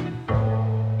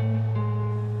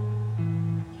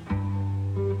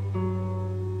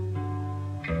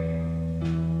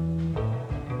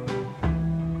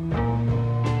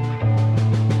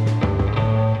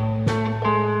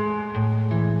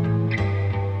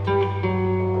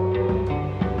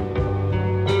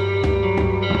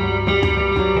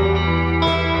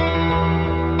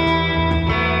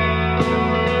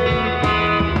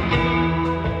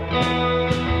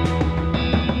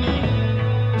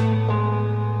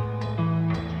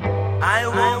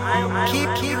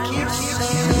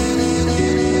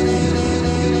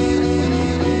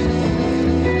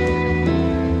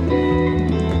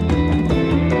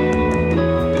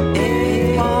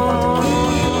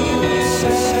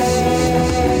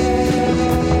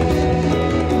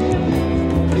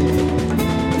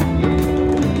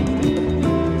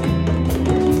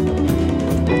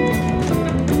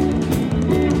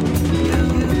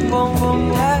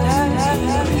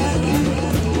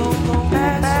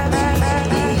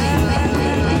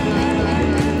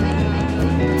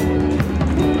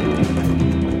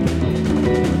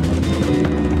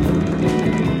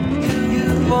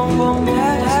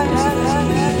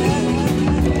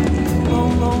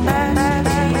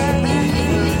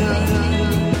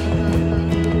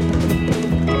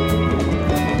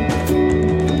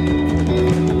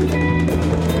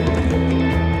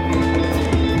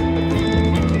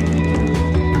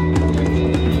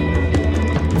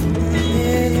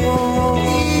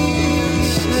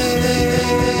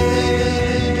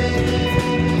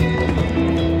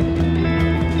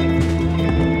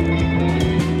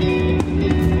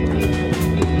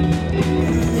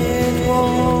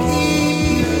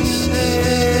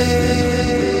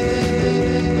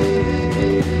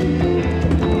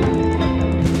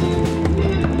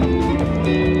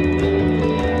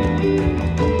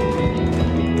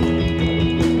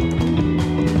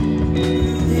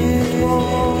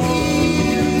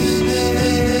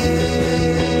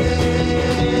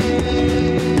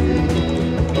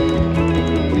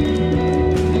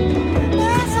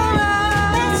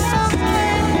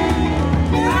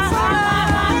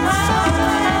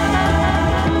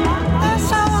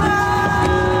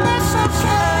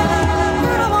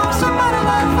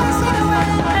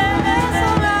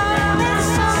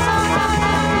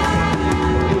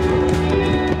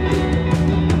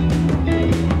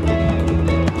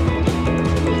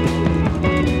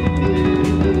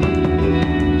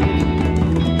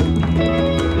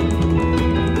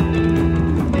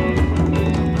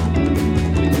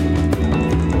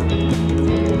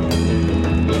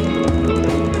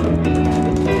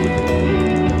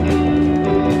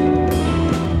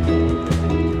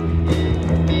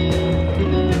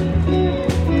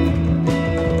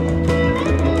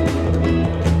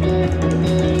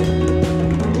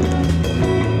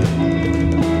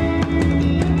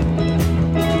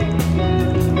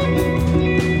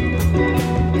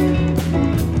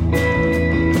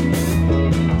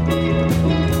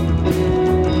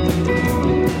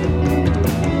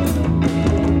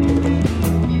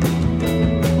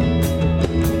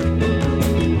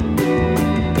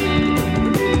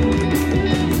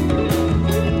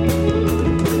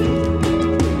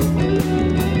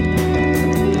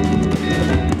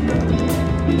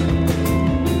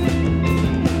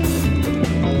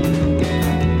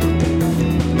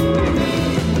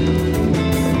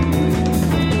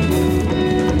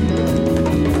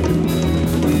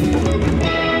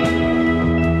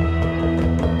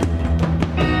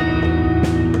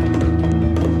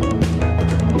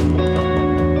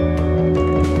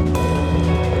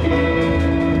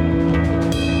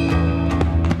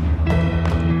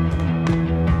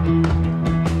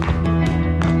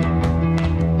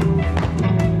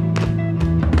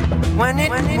 When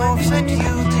it moves at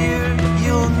you, dear,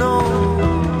 you'll know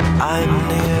I'm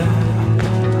near.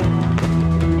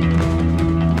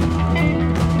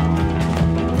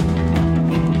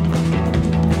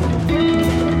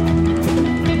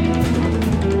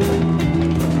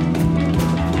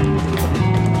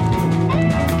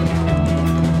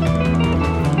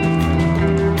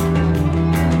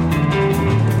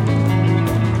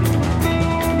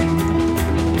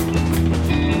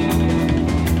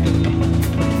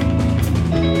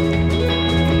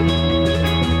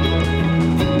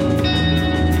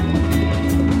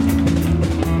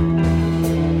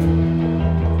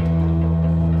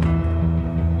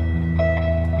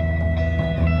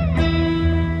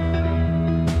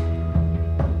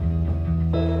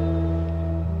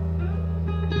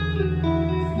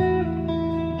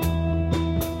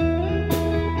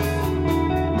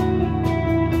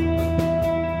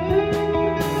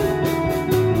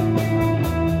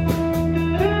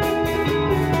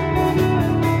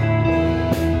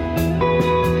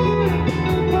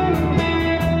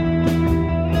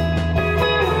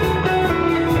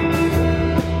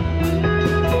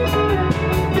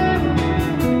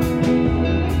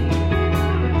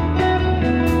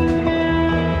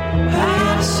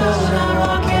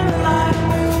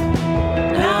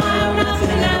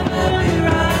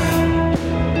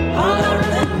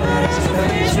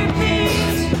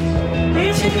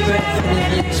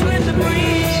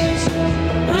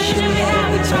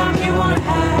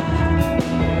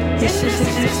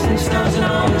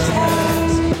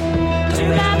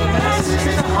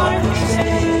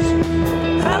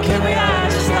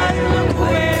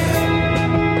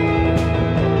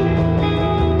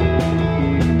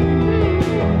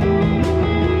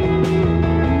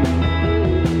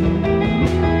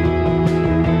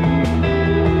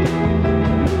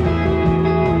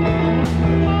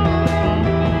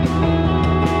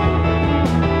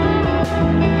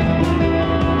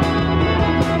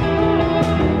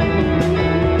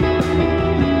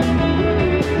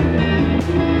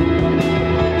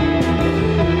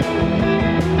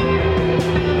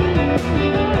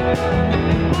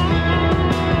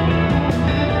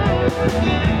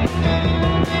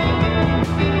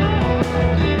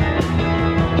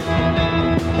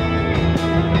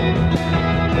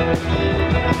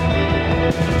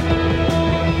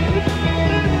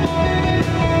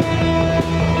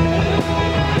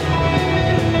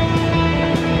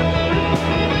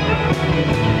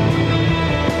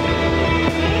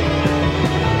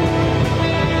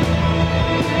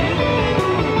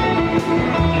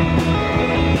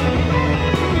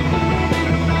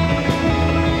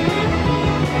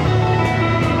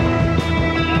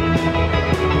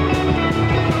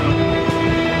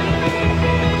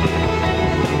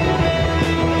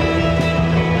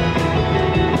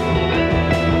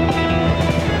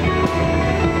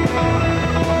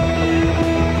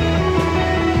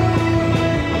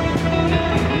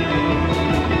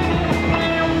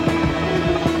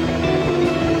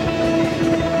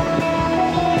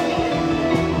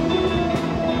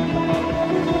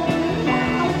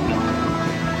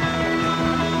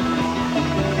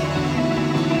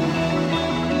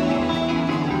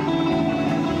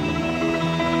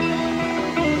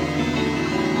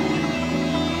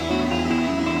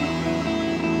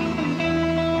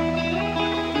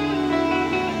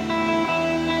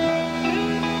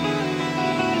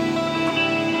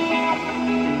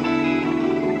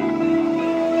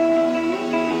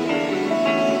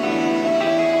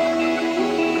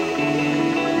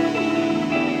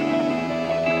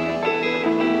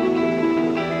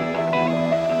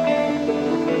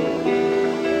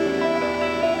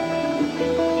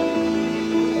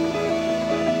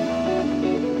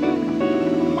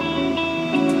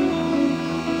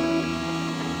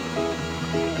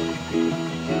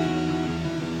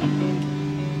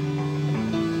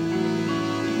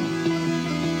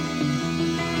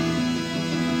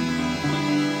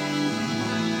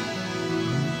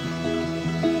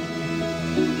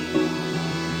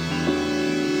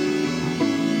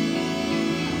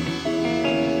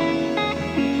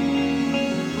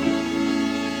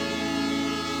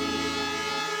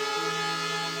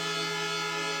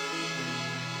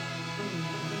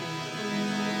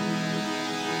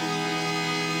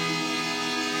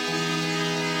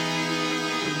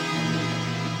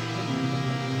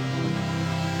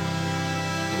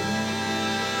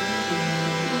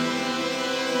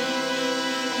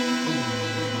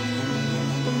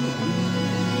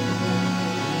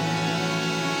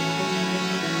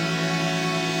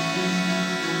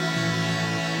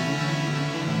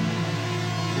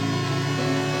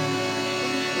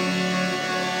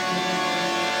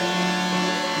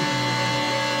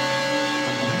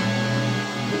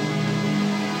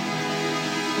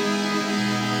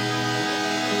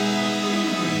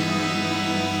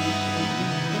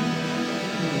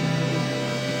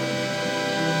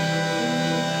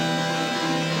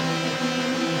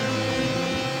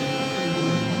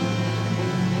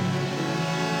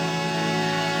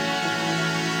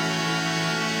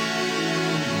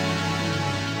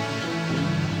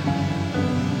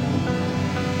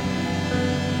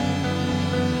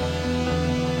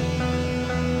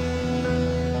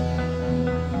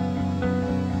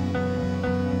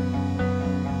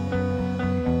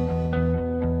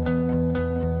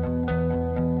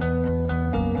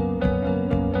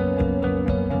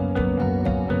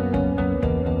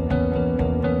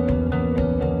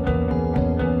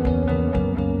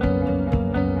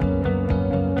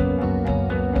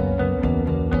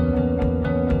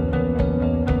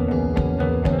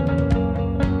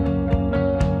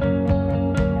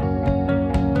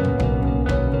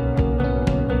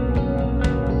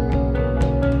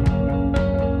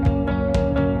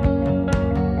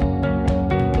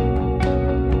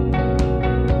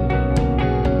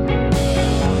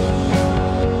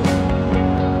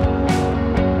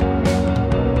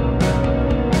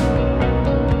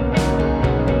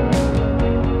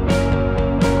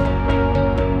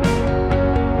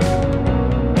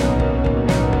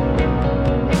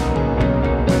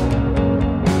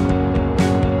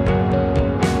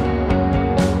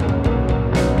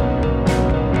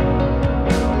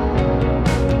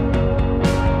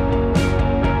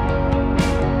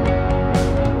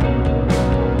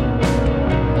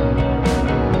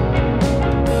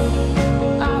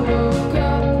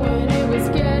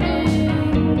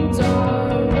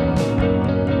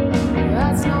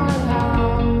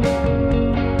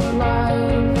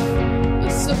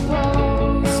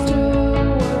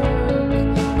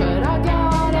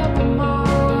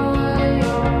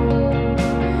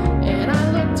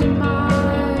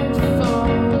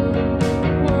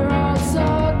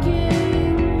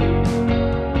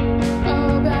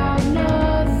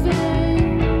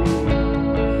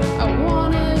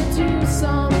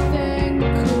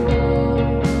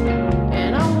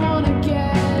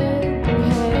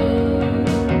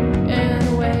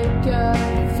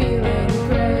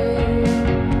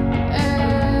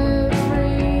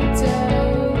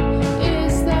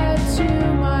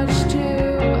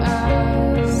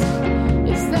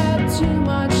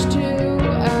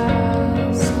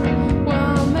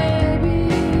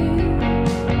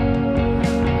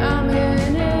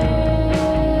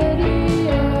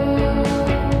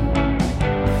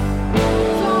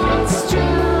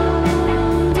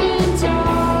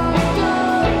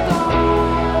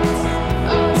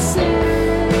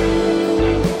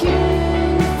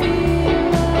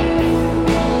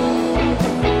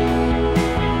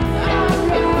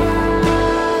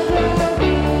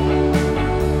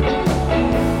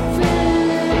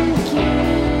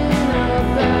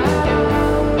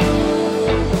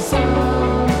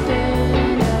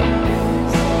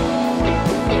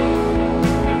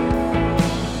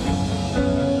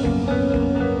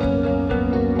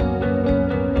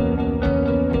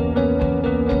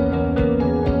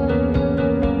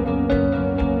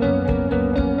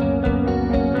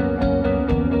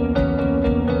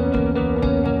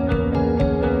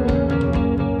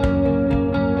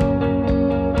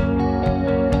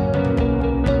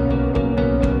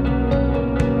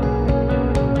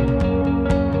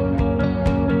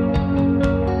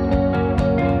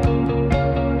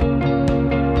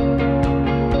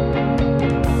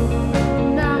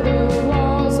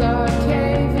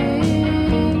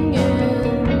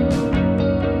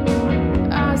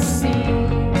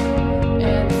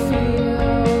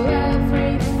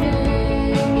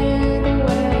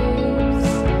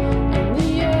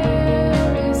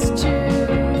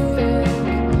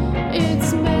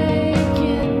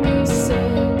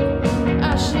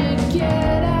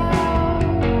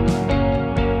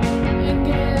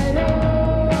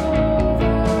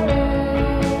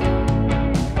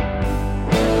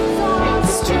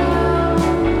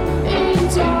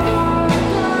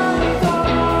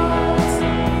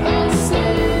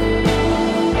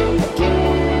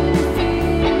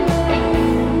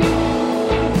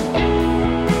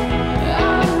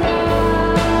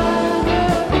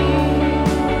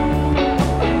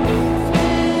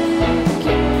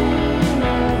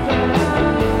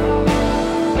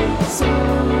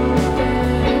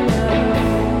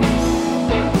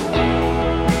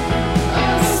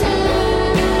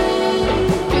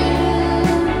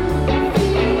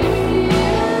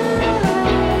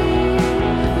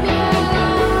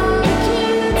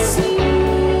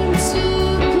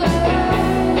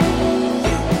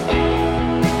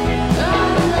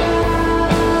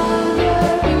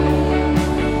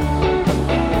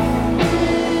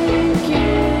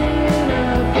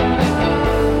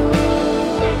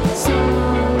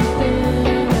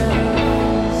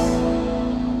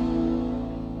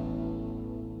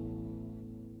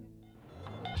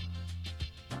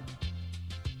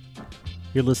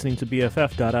 You're listening to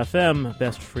BFF.FM,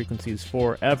 best frequencies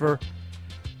forever.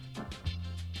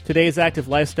 Today's Active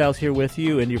Lifestyles here with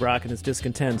you, indie rock and its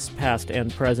discontents, past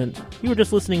and present. You were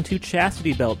just listening to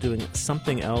Chastity Belt doing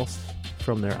Something Else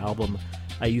from their album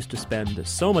I Used to Spend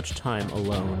So Much Time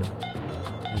Alone.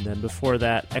 And then before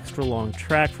that, extra long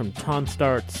track from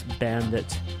Tonstart's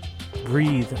Bandit,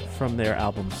 Breathe from their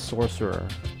album Sorcerer.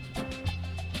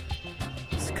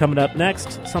 Coming up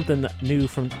next, something new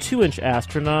from 2-Inch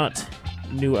Astronaut.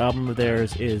 New album of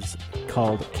theirs is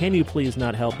called Can You Please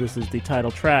Not Help? This is the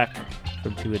title track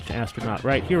from 2-Inch Astronaut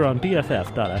right here on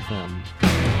BFF.FM.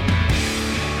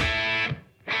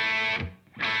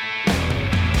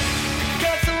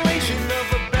 Consolation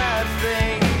of a bad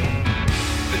thing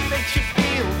that makes you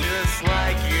feel just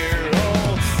like your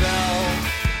old self.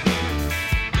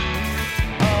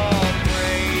 Oh,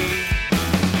 great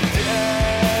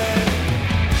dead.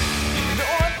 You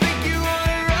know I think you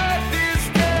wanna write this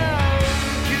down,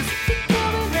 'cause it's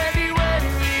becoming heavy when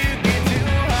you get too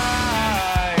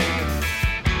high.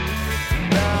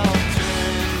 Now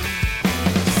turn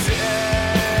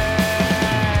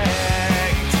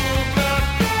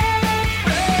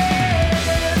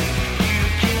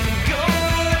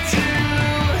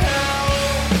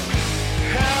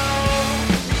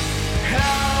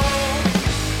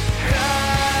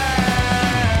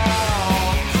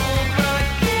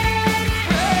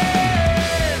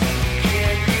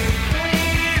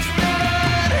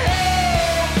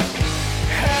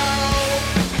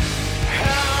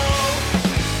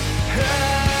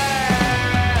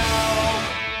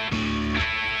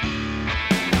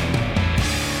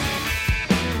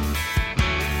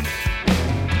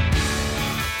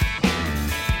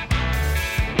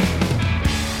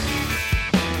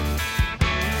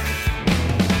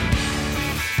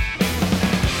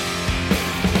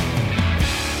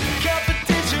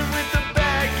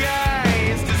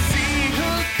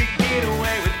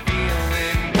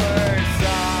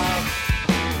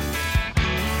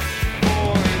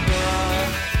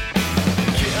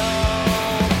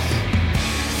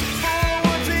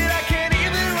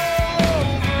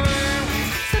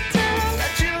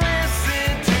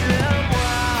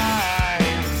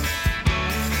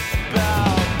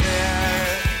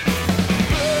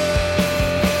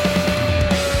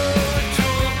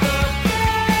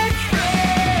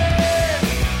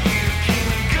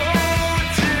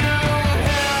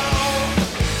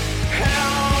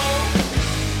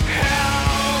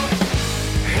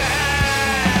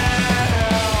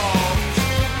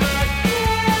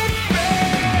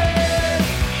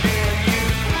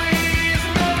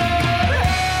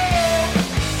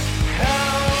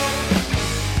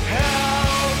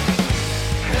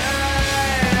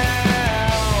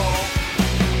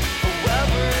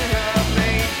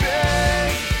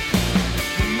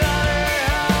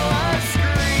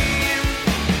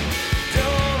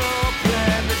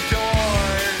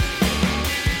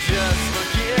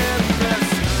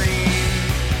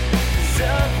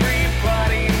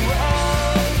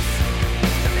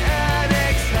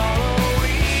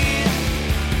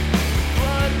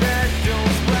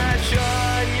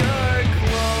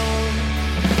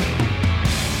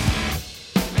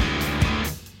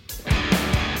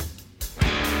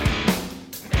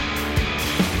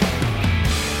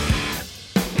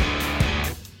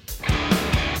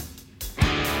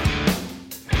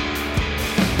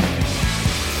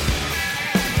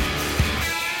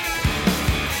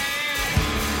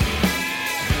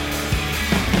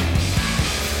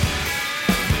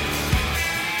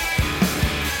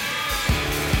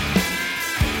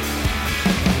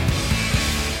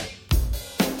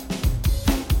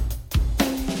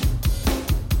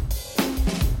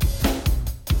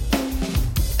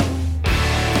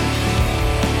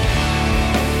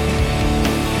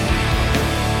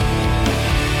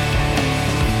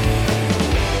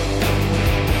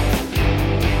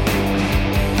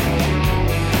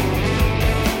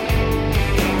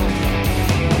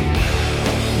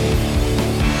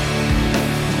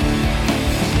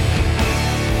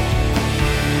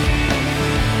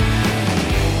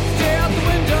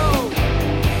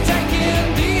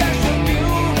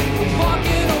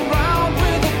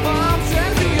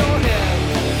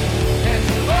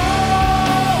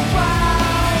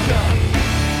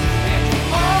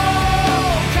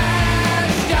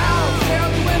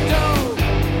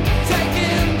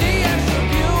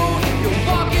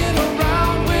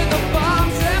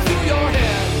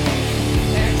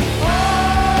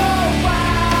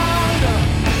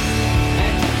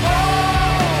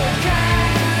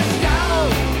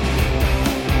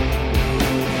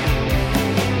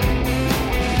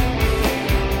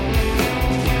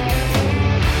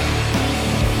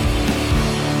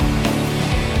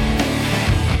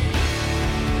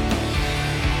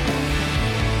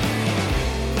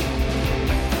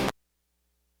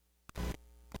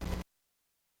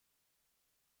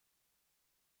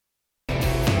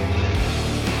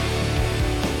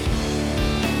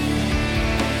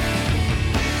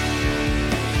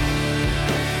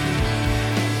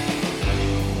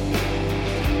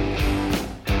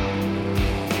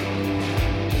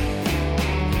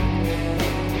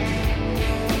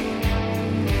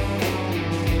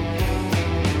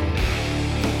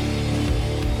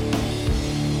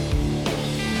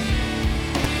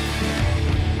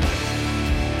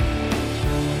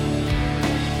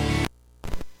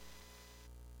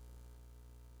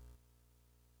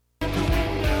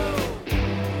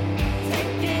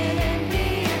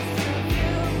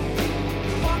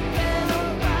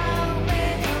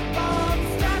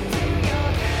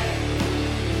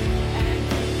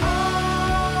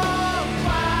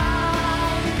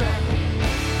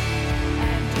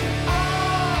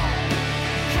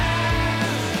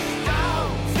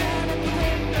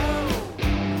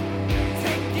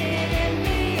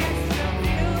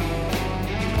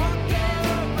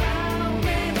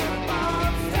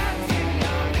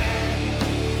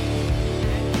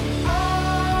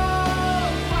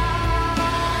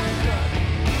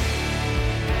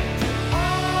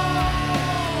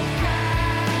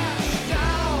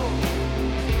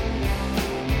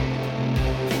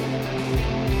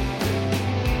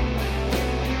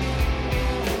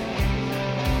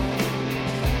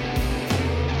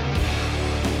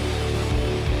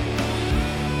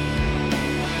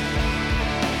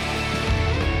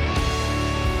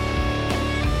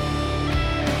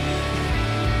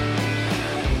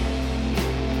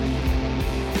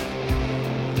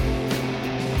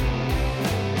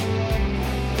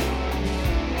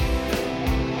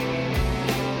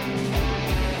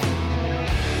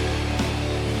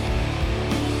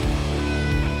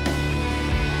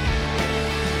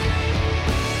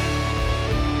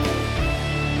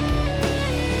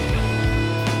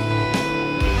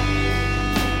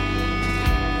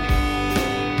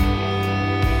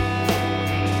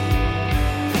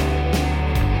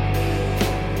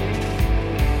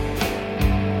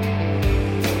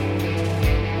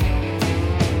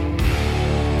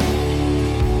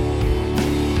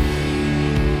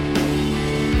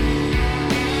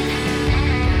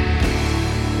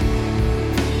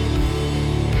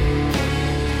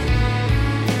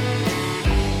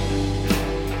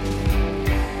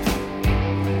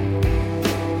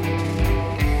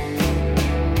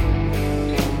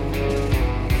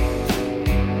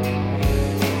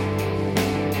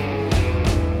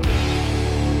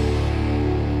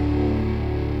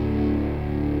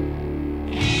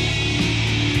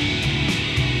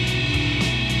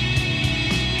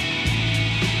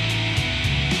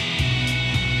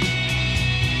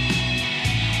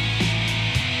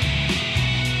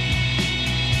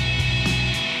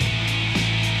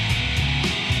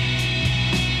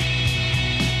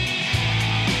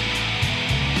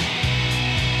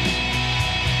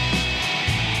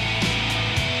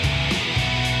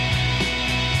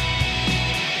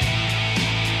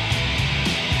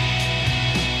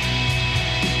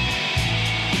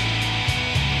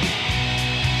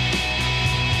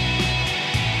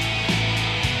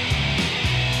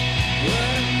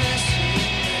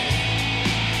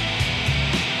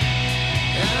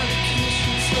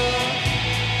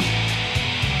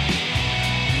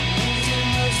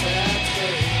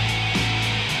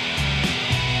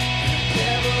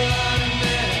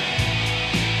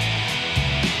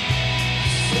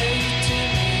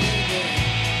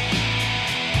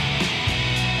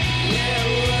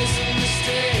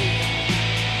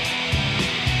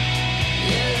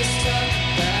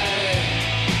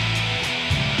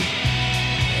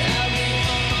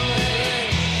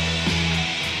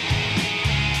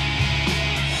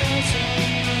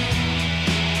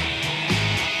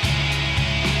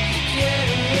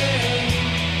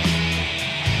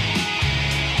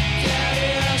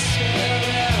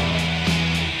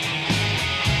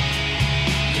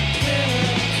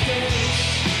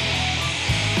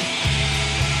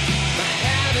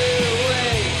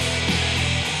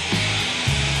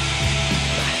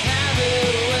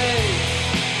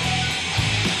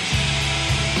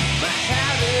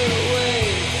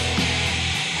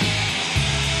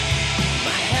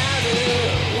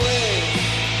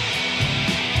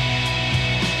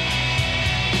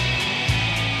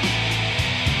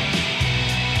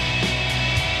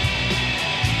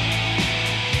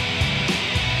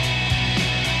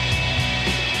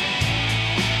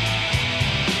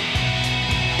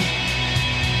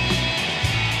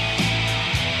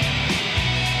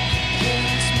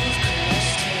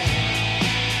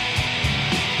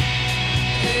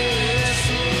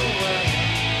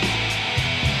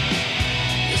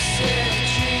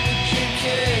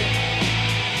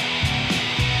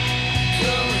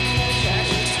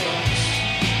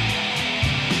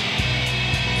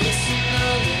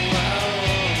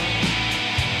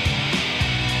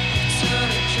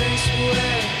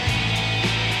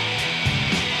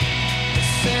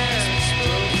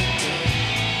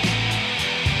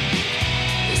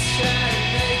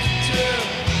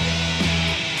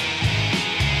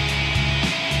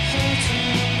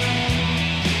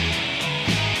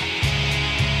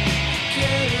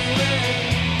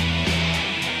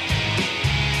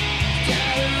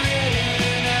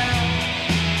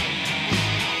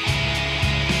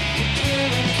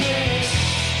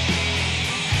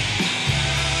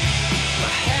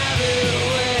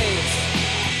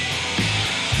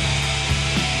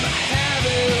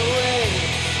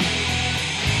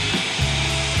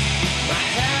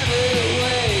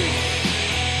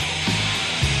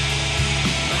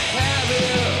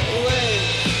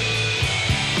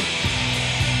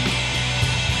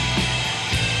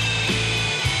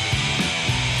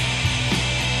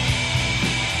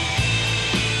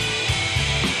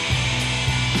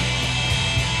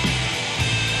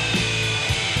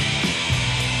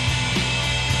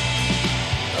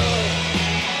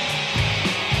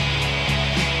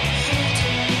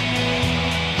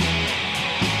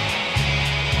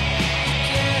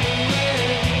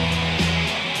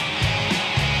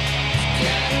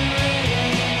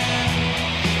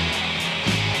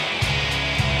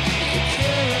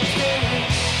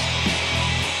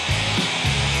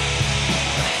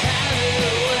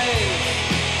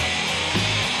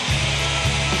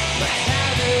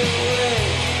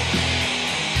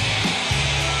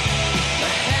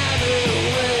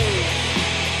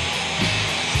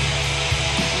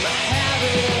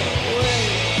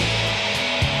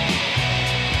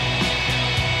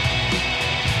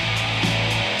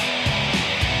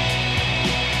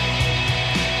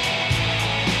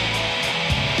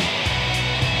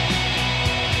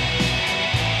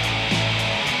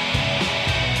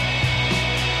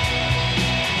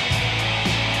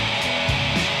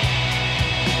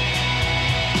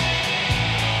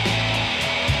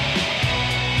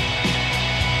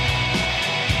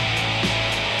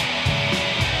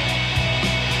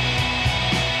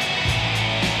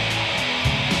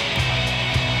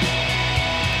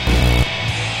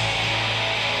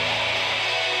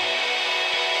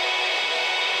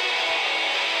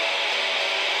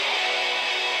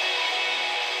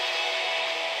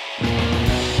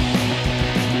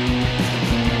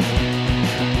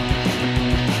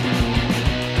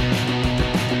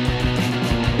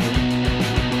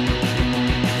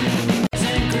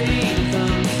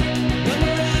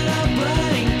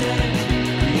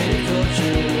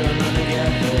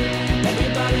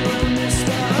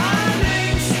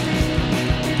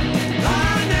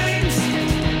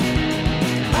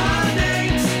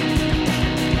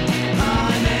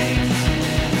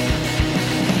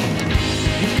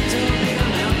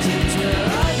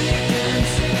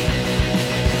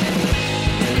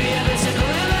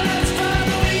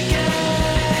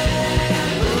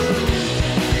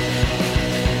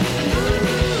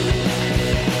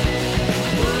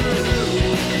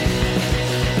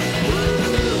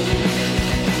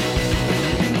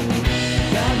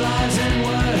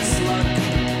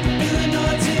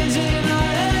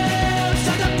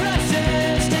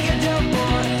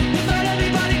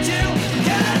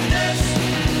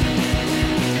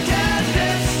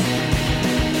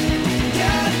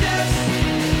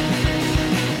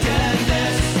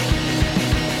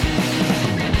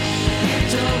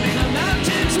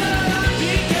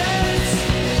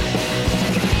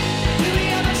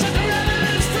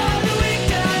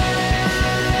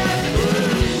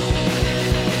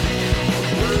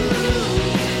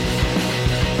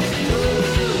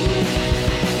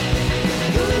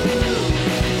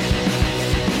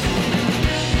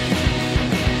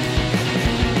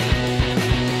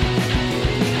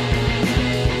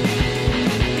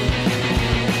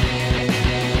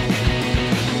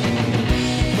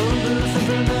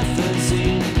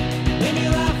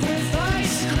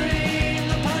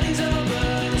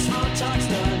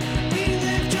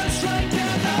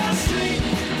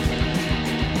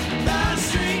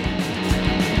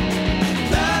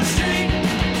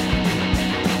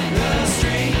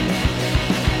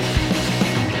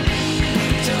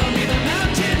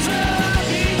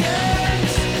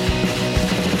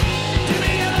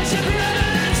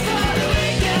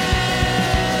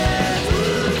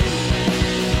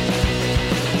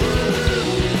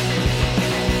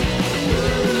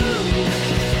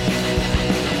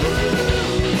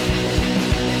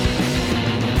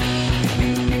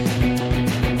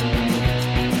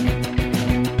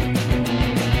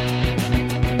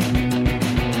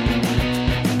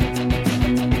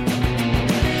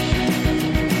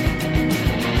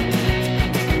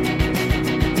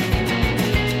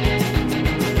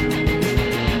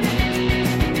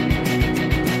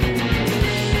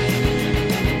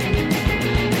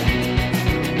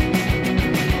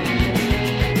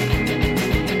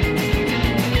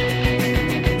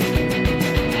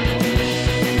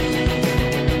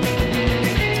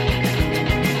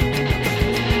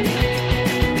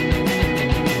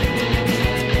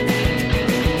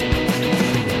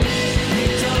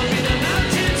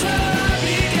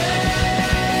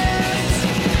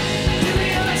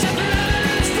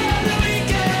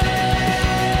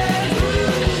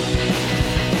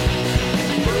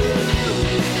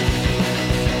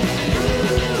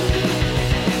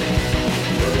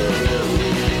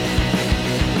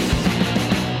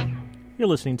You're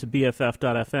listening to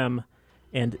BFF.FM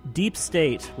and Deep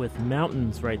State with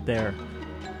Mountains right there.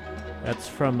 That's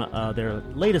from their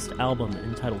latest album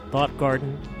entitled Thought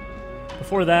Garden.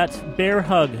 Before that, Bear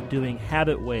Hug doing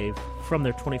Habit Wave from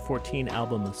their 2014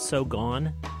 album So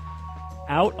Gone.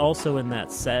 Out also in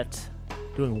that set,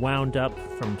 doing Wound Up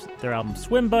from their album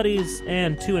Swim Buddies,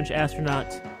 and 2-Inch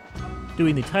Astronaut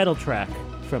doing the title track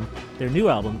from their new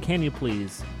album Can You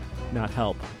Please Not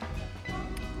Help.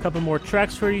 A couple more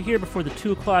tracks for you here before the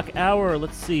 2 o'clock hour.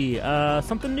 Let's see,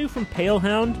 something new from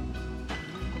Palehound.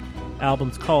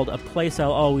 Album's called A Place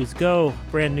I'll Always Go,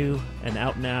 brand new and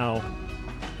out now.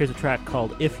 Here's a track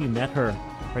called If You Met Her,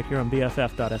 right here on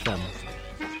BFF.FM.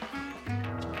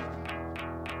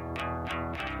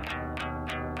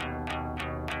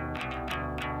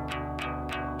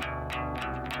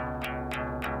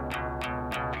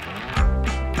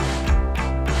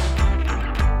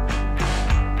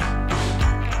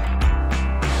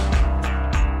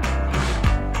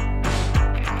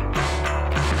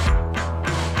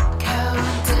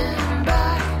 Counting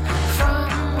back from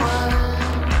one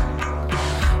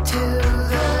to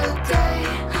the day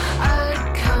I'd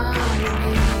come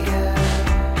here.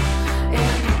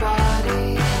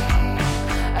 Everybody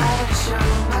at a show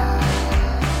my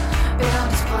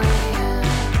band is playing.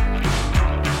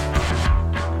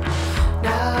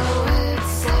 Now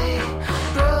it's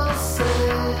April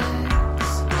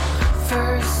 6th.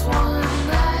 First one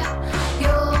that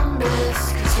you'll miss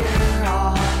 'cause you're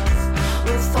off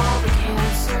with all the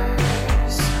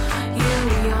cancers. You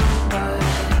were young, but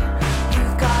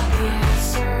you've got the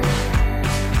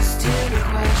answers to the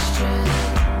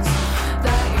questions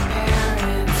that your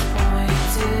parents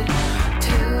pointed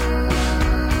to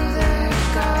their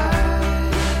guide.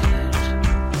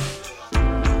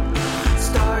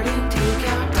 Starting to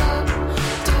count up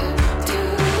to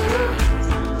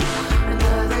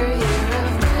another year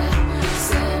of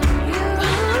missing you.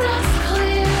 When the dust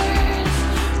clears,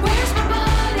 where's my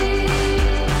body?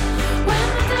 When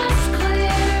the dust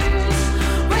clears,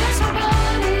 where's my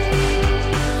body?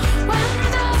 When the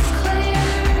dust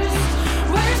clears,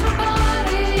 where's my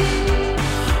body?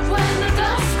 When the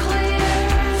dust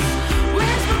clears,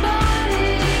 where's my body?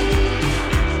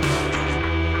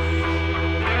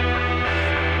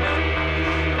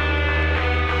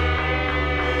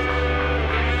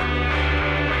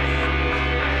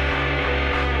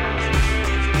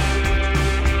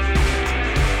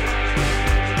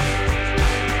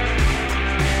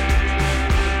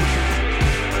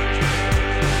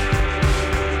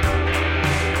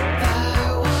 That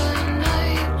one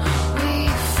night we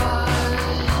fought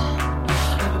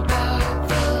about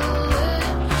the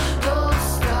little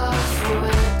stuff. We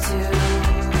went to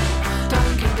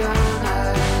Dunkin'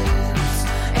 Donuts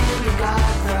and you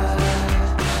got the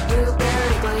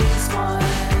blueberry glazed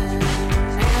one,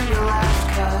 and you laughed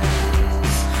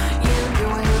 'cause you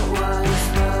knew it was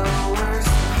the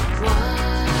worst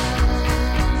one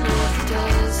of the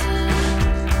dozen.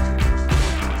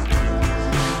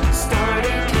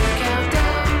 Starting to count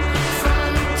down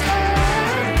from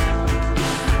 10,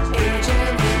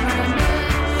 aging in my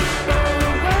memory. When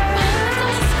the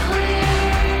dust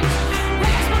clears,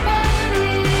 where's my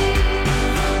body?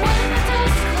 When the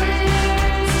dust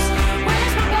clears,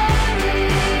 where's my body?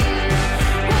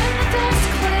 When the dust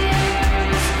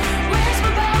clears, where's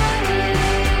my body?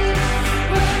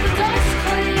 When the dust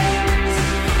clears,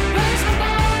 where's my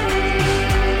body?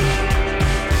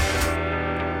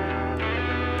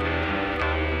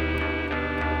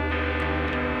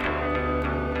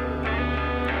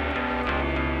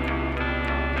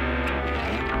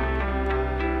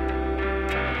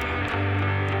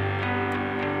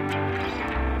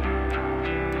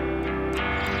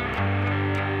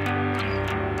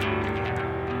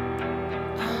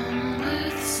 I'm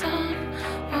with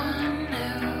someone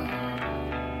new,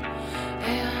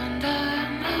 and I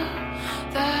know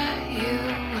that you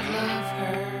would love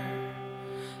her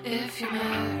if you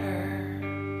met her.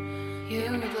 You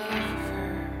would love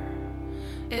her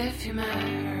if you met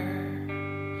her.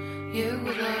 You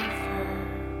would love her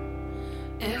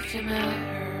if you met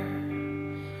her.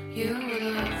 You would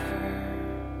love her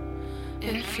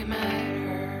if you met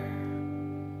her.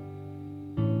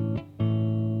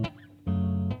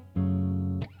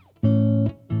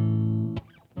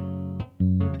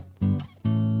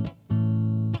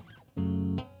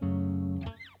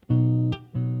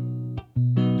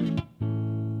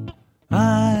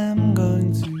 I'm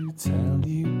going to tell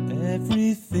you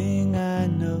everything I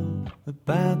know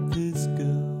about this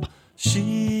girl.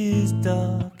 She is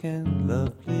dark and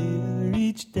lovelier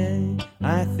each day.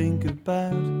 I think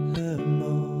about her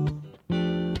more.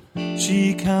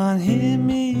 She can't hear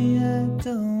me, I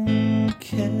don't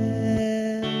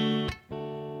care.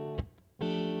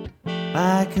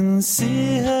 I can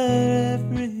see her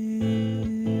everywhere.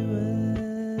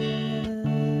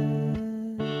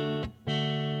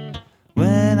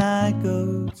 When I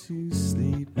go to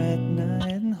sleep at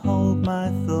night and hold my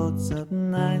thoughts up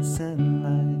nice and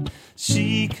light,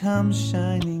 she comes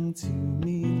shining to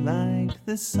me like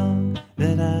the song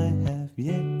that I have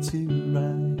yet to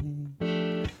write.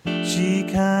 She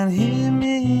can't hear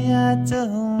me, I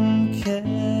don't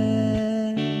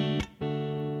care,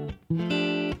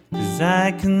 'cause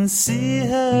I can see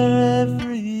her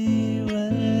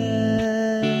everywhere.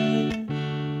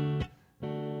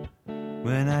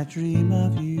 When I dream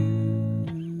of you,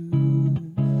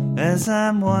 as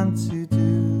I'm wont to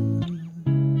do,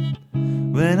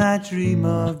 when I dream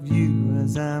of you,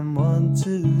 as I'm wont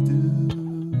to do.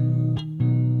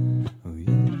 Oh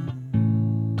yeah.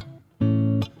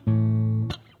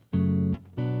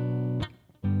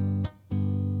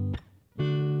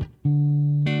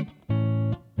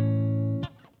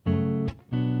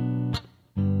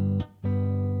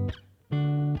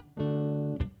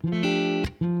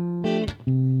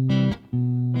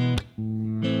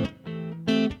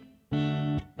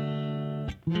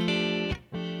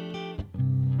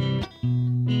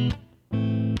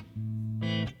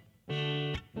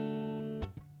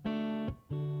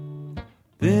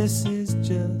 This is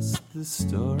just the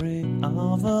story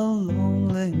of a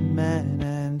lonely man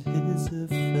and his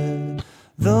affair.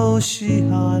 Though she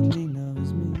hardly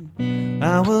knows me,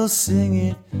 I will sing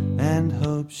it and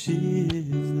hope she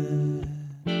is there.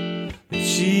 But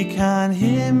she can't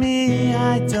hear me,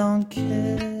 I don't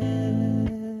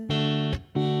care,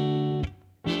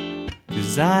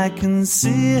 'cause I can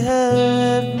see her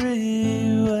everywhere.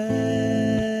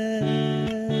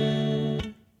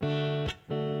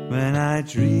 When I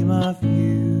dream of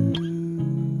you,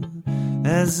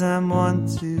 as I'm wont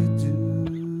to do.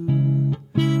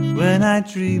 When I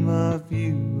dream of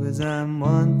you, as I'm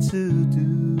wont to do.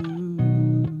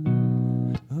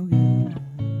 Oh yeah.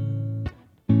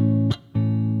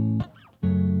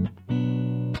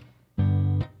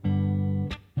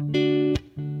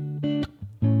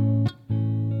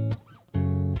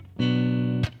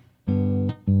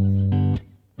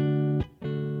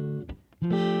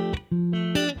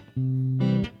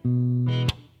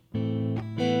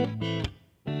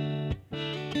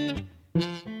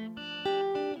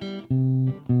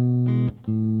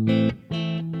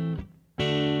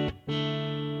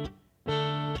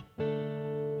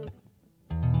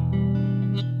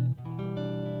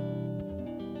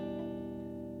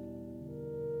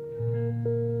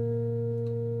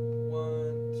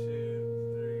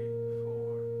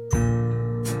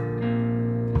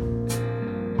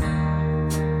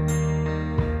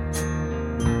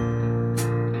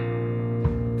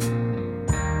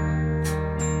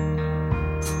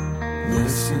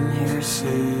 Listen here,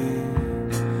 see,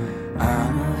 I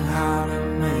know how to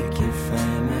make you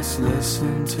famous.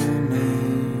 Listen to me,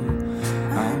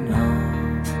 I know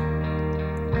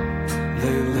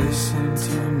they listen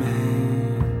to me,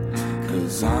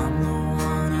 'cause I'm the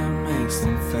one who makes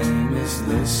them famous.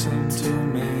 Listen to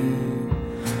me,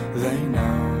 they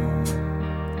know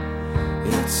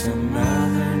it's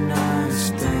another nice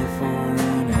day for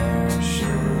an air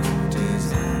show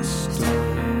disaster.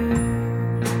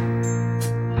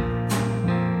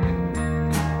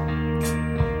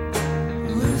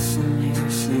 Listen here,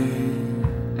 see,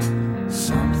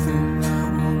 something that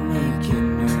will make you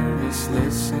nervous.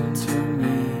 Listen to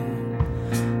me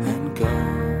and go.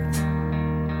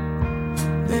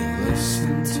 They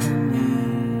listen to me,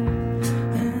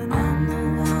 and I'm the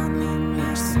one that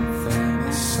makes them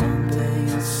famous. Someday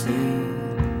you'll see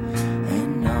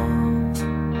and know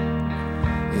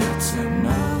it's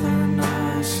another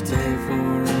nice day for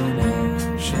an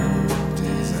air show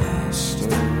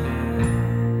disaster.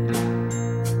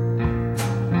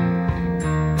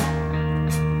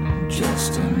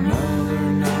 Just another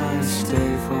nice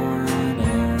day for an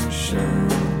air show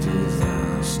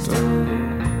disaster.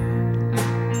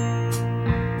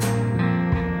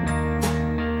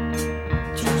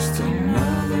 Just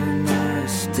another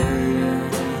nice day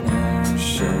at an air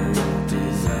show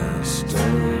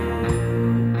disaster.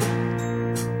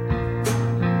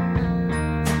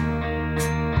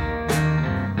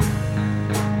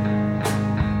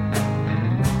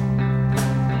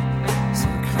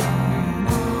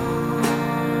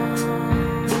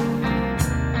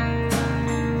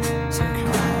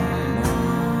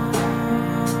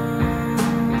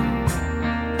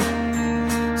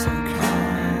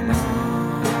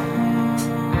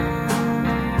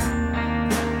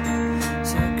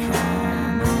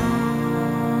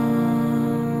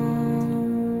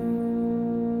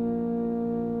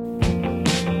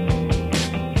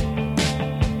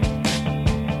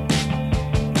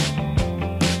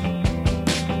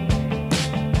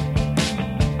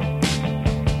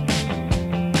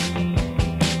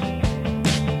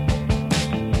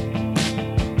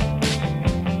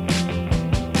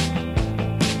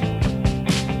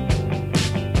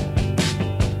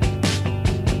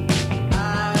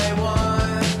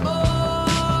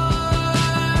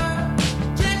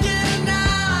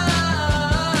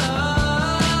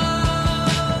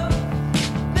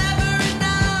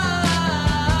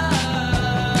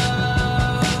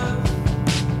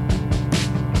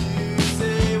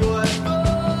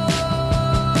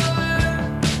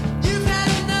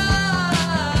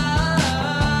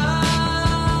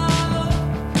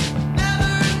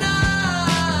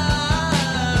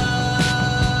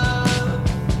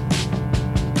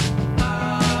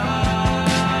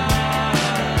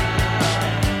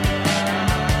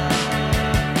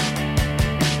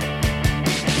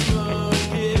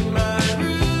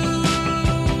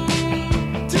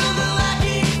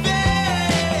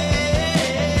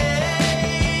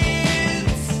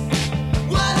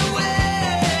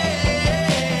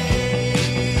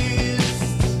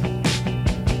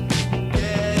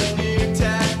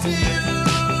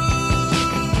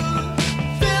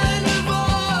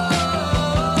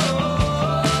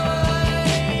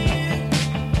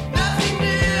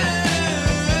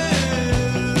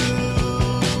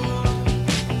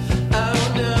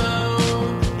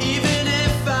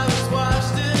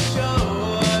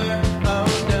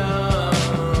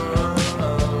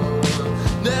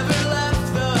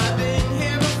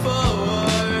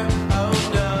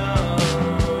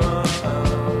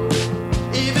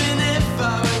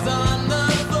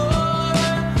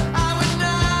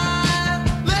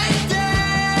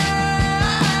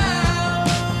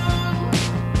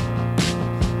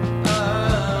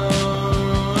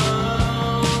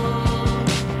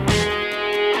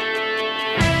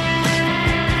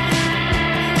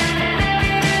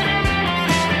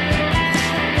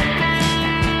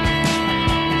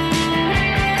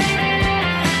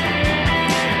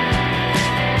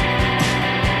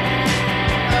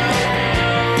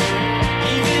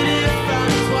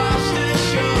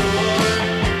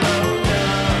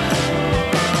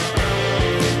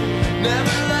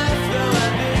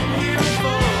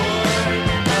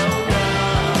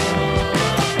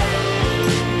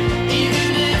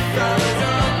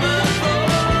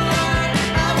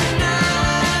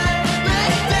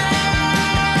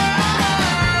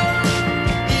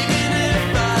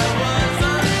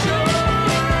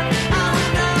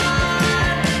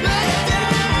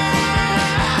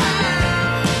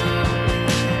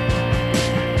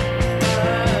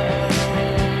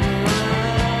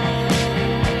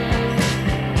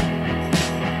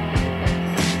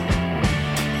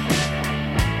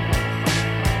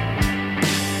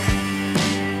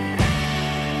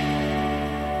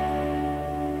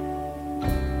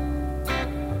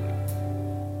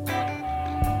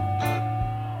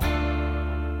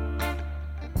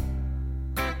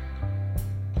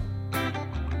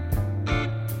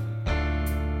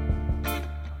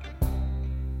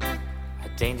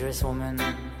 dangerous woman,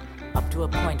 up to a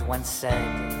point, once said,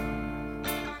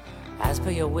 as per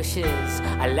your wishes,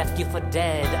 I left you for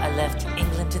dead. I left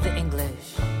England to the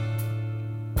English.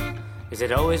 Is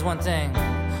it always one thing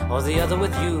or the other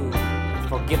with you?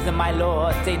 Forgive them, my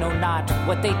lord, they know not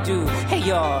what they do. Hey,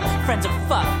 your friends are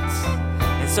fucked,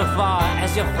 insofar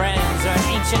as your friends are an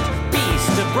ancient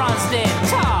beast of bronzed-in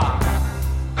tar.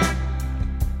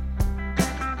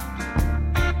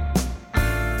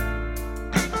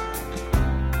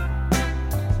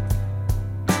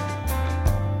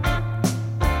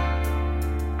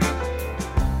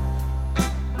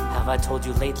 Have I told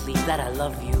you lately that I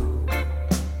love you?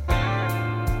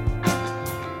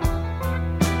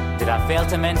 Did I fail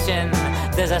to mention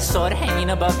there's a sword hanging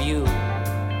above you?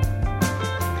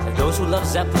 Those who love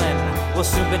Zeppelin will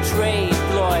soon betray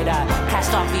Floyd. I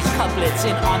cast off these couplets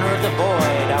in honor of the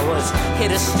void. I was here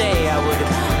to stay, I would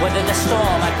weather the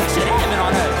storm. I pictured heaven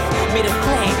on earth, made of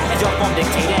clay, as your form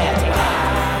dictated.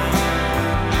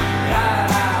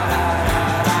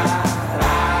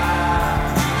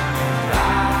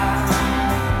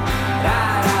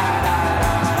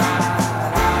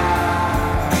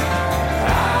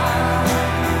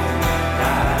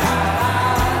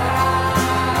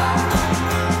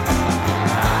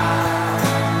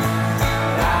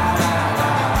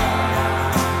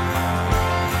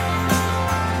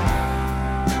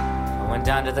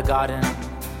 Down to the garden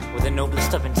with the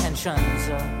noblest of intentions.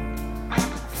 I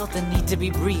felt the need to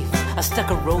be brief. I stuck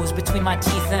a rose between my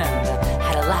teeth and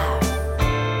had a laugh.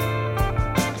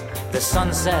 The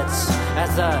sun sets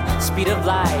at the speed of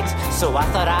light, so I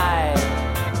thought I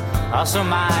also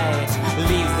might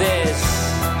leave this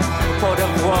port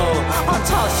of woe on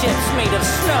tall ships made of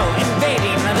snow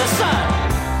invading the sun.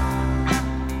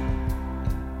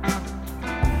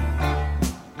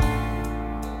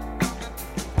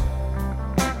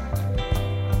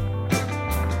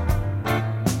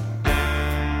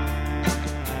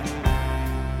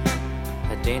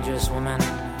 Dangerous woman,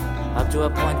 up to a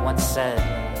point, once said,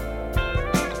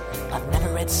 I've never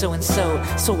read so-and-so,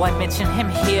 so why mention him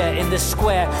here in this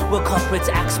square? Will culprits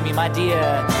ask me, my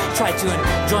dear? Tried to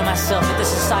enjoy myself at the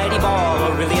society ball,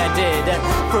 or really I did.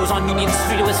 Froze on Union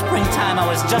Street, it was springtime, I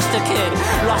was just a kid.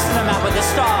 Lost in the map with the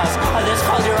stars, others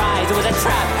called your eyes. It was a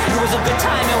trap, it was a good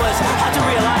time, it was hard to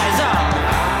realize.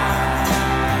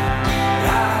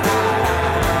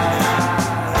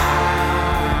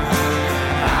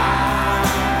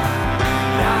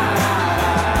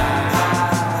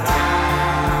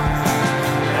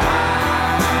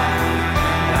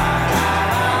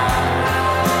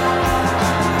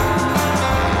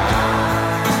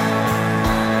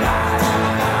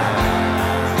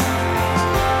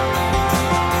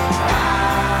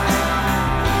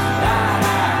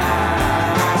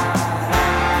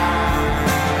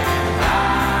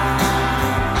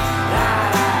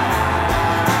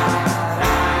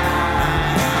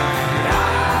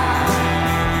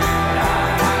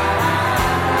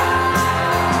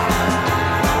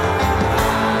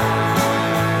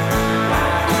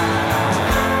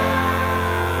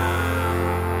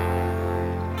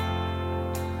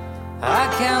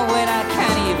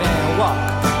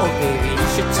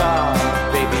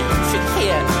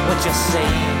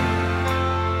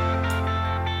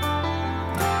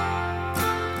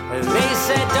 They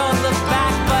said don't look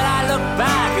back, but I look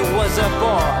back. It was a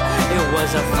bore, it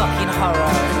was a fucking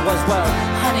horror. It was, well,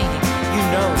 honey, you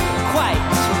know quite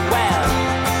well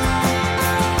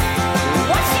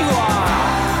what you are.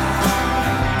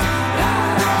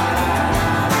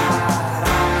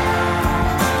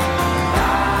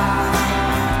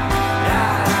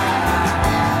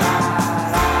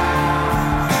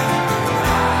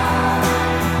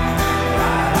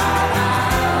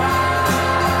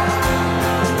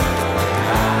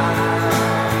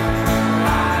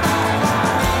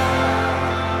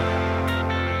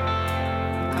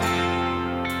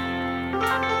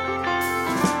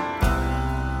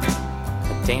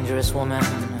 Dangerous woman,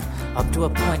 up to a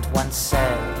point, once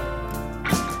said,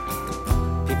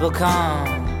 people come,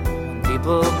 and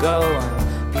people go,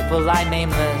 and people lie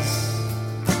nameless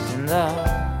in the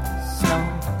snow.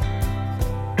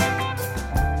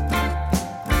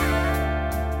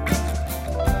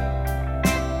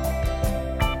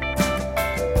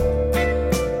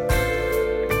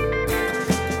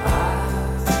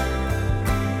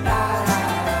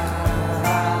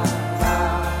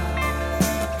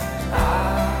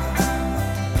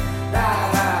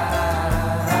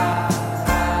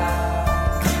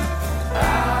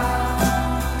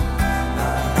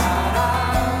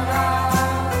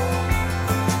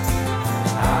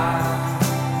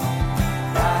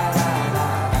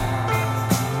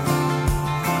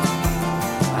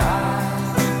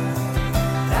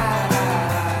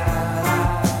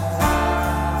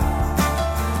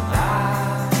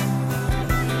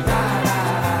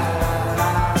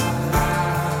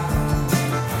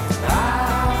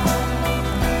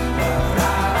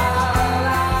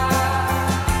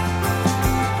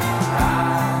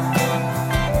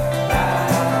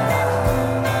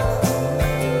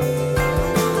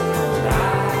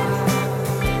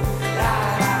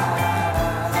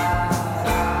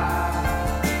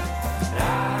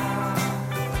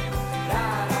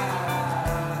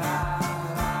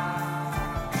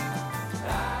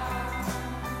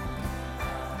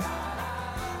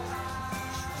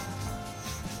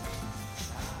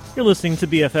 You're listening to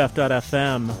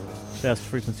BFF.FM, best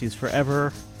frequencies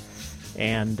forever.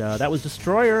 And that was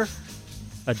Destroyer,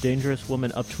 A Dangerous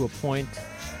Woman Up to a Point,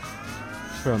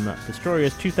 from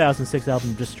Destroyer's 2006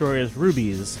 album Destroyer's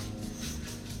Rubies.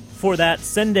 For that,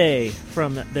 Sende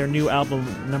from their new album,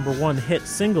 #1 hit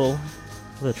single,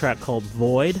 with a track called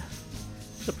Void.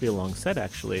 It's a pretty long set,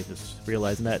 actually, just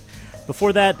realizing that.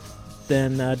 Before that,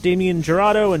 then Damien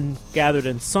Gerardo and Gathered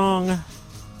in Song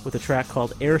with a track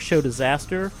called Air Show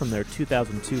Disaster from their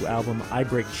 2002 album I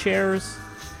Break Chairs.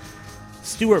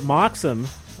 Stuart Moxham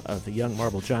of the Young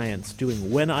Marble Giants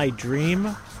doing When I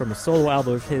Dream from a solo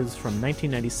album of his from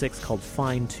 1996 called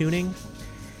Fine Tuning.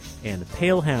 And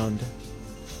Palehound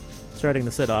starting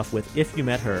the set off with If You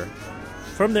Met Her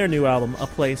from their new album A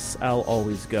Place I'll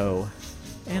Always Go.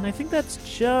 And I think that's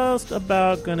just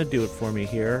about going to do it for me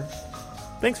here.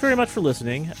 Thanks very much for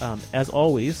listening. As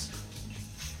always,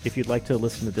 if you'd like to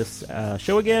listen to this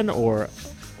show again or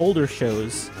older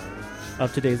shows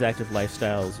of today's active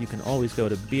lifestyles, you can always go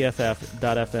to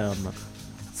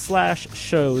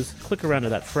bff.fm/shows. Click around to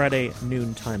that Friday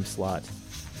noon time slot,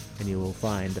 and you will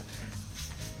find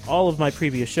all of my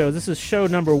previous shows. This is show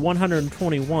number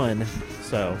 121,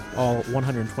 so all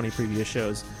 120 previous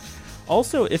shows.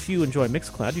 Also, if you enjoy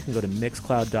Mixcloud, you can go to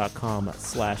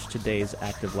mixcloud.com/today's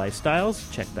active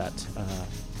lifestyles. Check that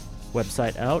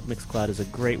website out. Mixcloud is a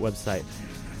great website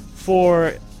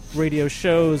for radio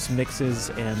shows, mixes,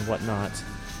 and whatnot.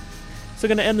 So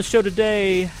going to end the show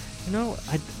today. You know,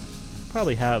 I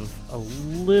probably have a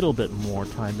little bit more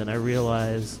time than I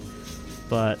realize,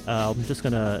 but I'm just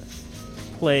going to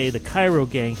play the Cairo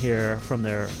Gang here from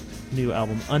their new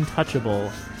album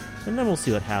Untouchable, and then we'll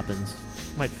see what happens.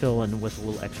 Might fill in with a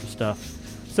little extra stuff.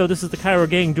 So this is the Cairo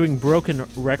Gang doing Broken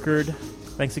Record.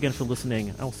 Thanks again for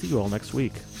listening. I will see you all next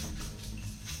week.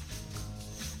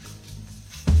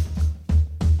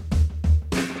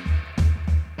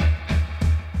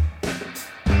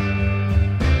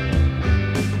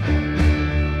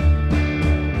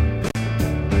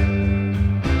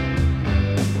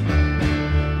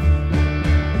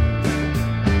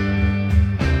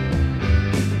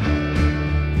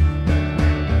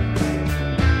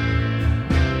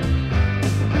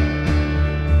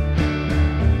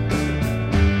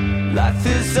 Life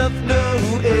is of no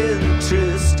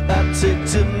interest. I take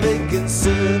to making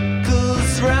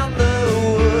circles round the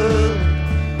world.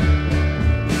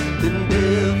 And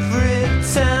every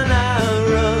town I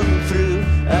run through,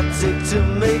 I take to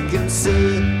making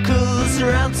circles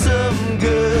around some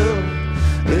girl.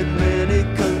 In many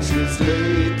countries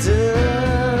later,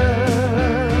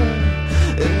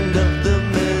 and of the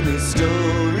many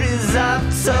stories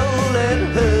I've told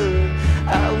and heard,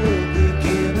 I will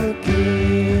begin again.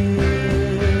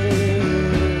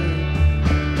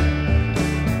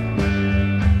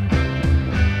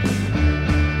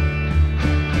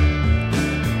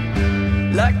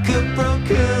 Like a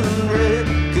broken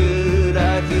record,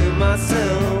 I hear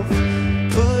myself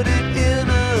put it in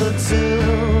a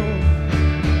tune.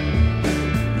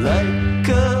 Like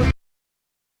a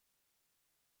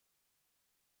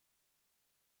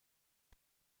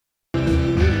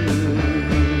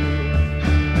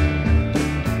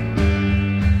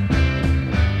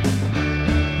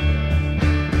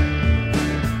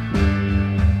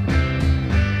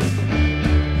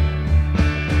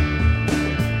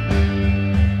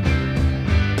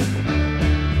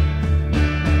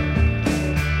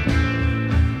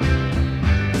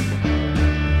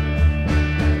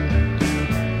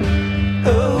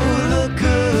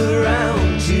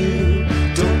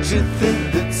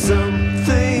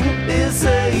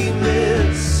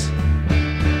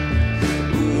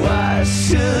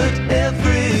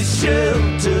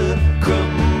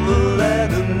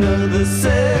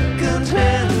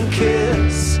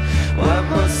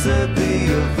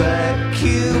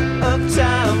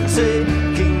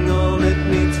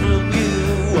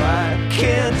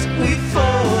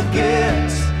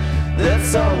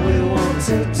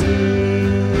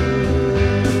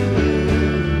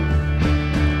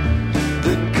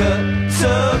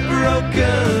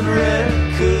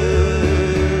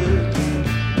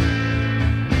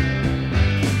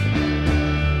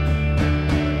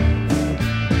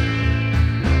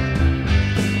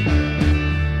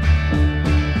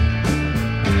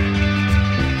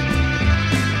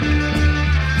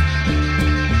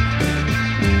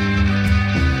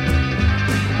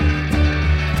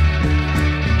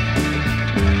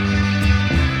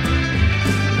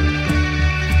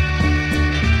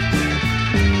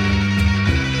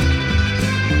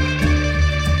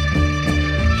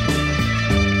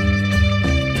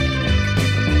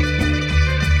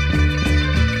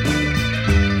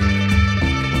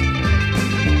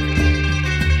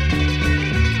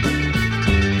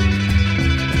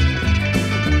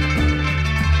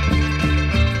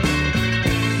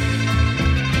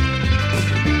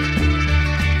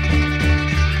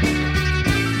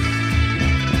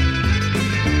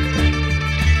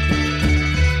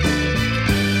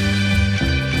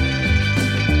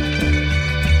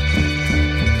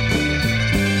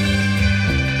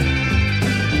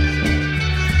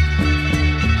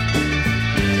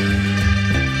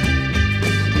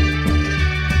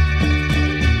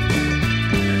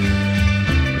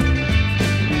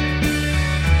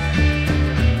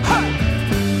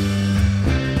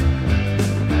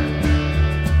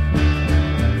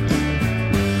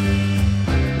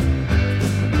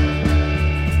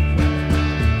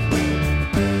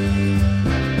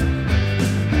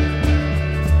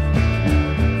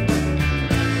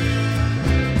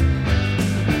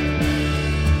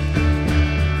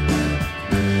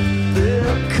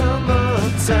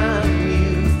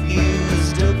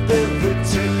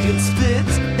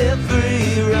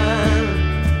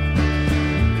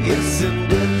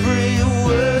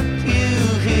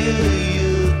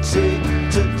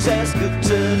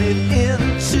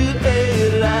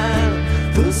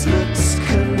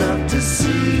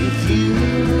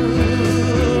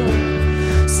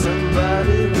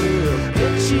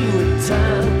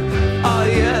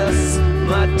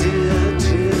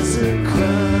a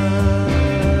crime.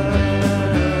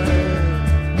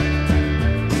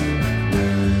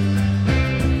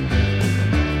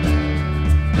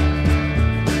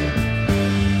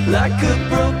 Like a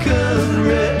broken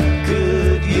record,